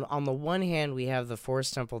dealing on the one hand, we have the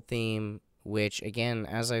Forest Temple theme, which again,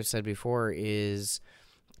 as I've said before, is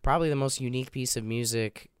probably the most unique piece of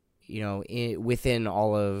music, you know, within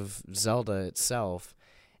all of Zelda itself.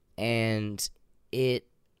 And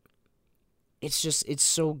it's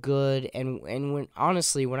so good, and when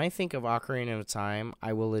honestly, when I think of Ocarina of Time,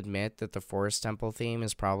 I will admit that the Forest Temple theme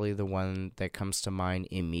is probably the one that comes to mind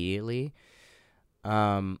immediately.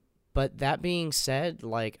 But that being said,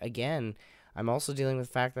 like, again, I'm also dealing with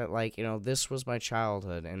the fact that, like, you know, this was my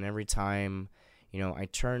childhood, and every time, you know, I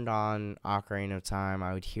turned on Ocarina of Time,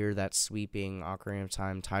 I would hear that sweeping Ocarina of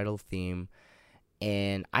Time title theme.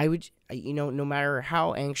 And I would, you know, no matter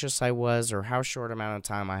how anxious I was or how short amount of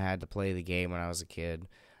time I had to play the game when I was a kid,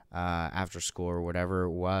 after school or whatever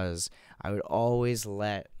it was, I would always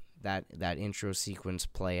let that intro sequence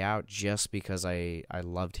play out just because I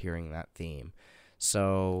loved hearing that theme.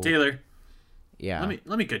 So Taylor, yeah,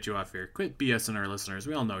 let me cut you off here. Quit BSing our listeners.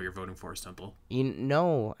 We all know you're voting Forest Temple. You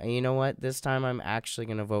know what? This time I'm actually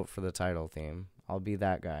gonna vote for the title theme. I'll be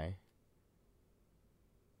that guy.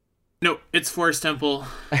 No, it's Forest Temple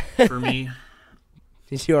for me.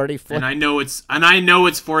 Did you already flip? And I know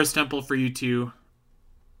it's Forest Temple for you too.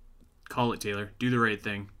 Call it, Taylor. Do the right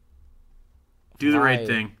thing. Do the right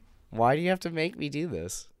thing. Why do you have to make me do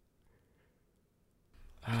this?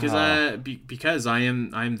 Because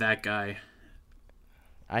I'm that guy.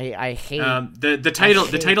 I hate the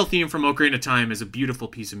title theme from Ocarina of Time is a beautiful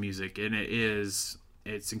piece of music, and it's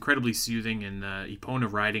incredibly soothing, and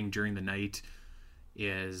Epona riding during the night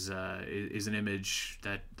is an image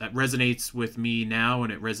that resonates with me now,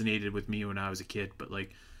 and it resonated with me when I was a kid. But,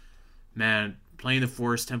 like, man, playing the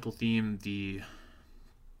Forest Temple theme, the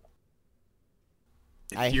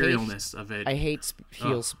etherealness of it. I hate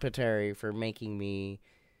Heel Spiteri for making me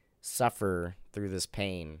suffer through this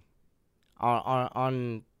pain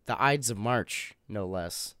on the Ides of March, no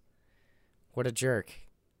less. What a jerk.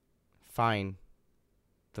 Fine,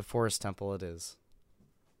 the Forest Temple it is.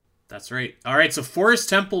 That's right. All right, so Forest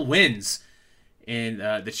Temple wins in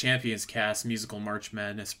the Champions Cast Musical March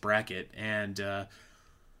Madness bracket. And,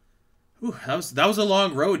 Ooh, that was a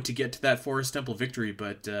long road to get to that Forest Temple victory,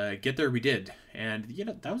 but get there we did, and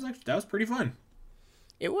that was pretty fun.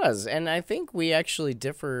 It was, and I think we actually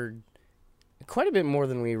differed quite a bit more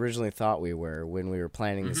than we originally thought we were when we were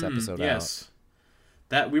planning this episode out. Yes,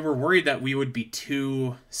 that we were worried that we would be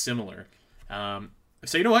too similar.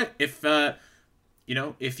 So you know what? If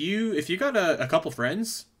you got a couple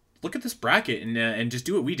friends, look at this bracket and just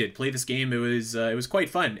do what we did. Play this game. It was quite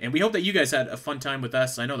fun, and we hope that you guys had a fun time with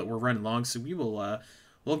us. I know that we're running long, so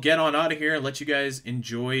we'll get on out of here and let you guys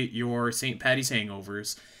enjoy your St. Paddy's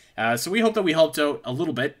hangovers. So we hope that we helped out a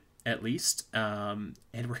little bit, at least. And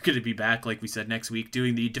we're going to be back, like we said, next week,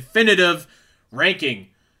 doing the definitive ranking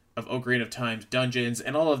of Ocarina of Time's dungeons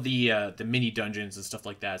and all of the mini dungeons and stuff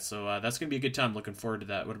like that. So that's going to be a good time. Looking forward to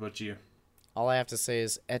that. What about you? All I have to say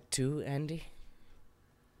is et tu, Andy.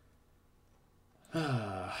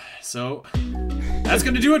 So that's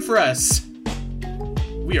going to do it for us.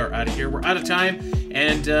 We are out of here. We're out of time.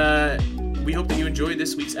 And we hope that you enjoyed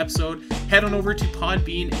this week's episode. Head on over to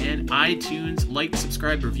Podbean and iTunes. Like,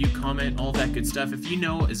 subscribe, review, comment, all that good stuff. If you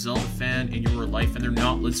know a Zelda fan in your life and they're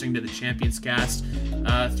not listening to the Champions Cast,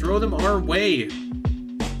 throw them our way.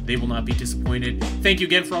 They will not be disappointed. Thank you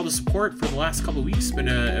again for all the support for the last couple of weeks. It's been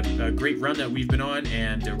a great run that we've been on,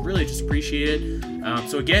 and really just appreciate it.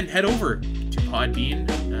 So again, head over to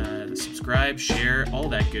Podbean, subscribe, share, all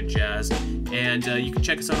that good jazz. And you can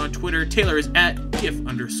check us out on Twitter. Taylor is at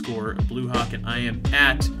GIF_Bluehawk, and I am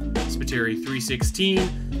at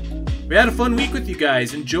Spiteri316. We had a fun week with you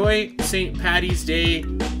guys. Enjoy St. Paddy's Day,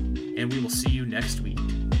 and we will see you next week.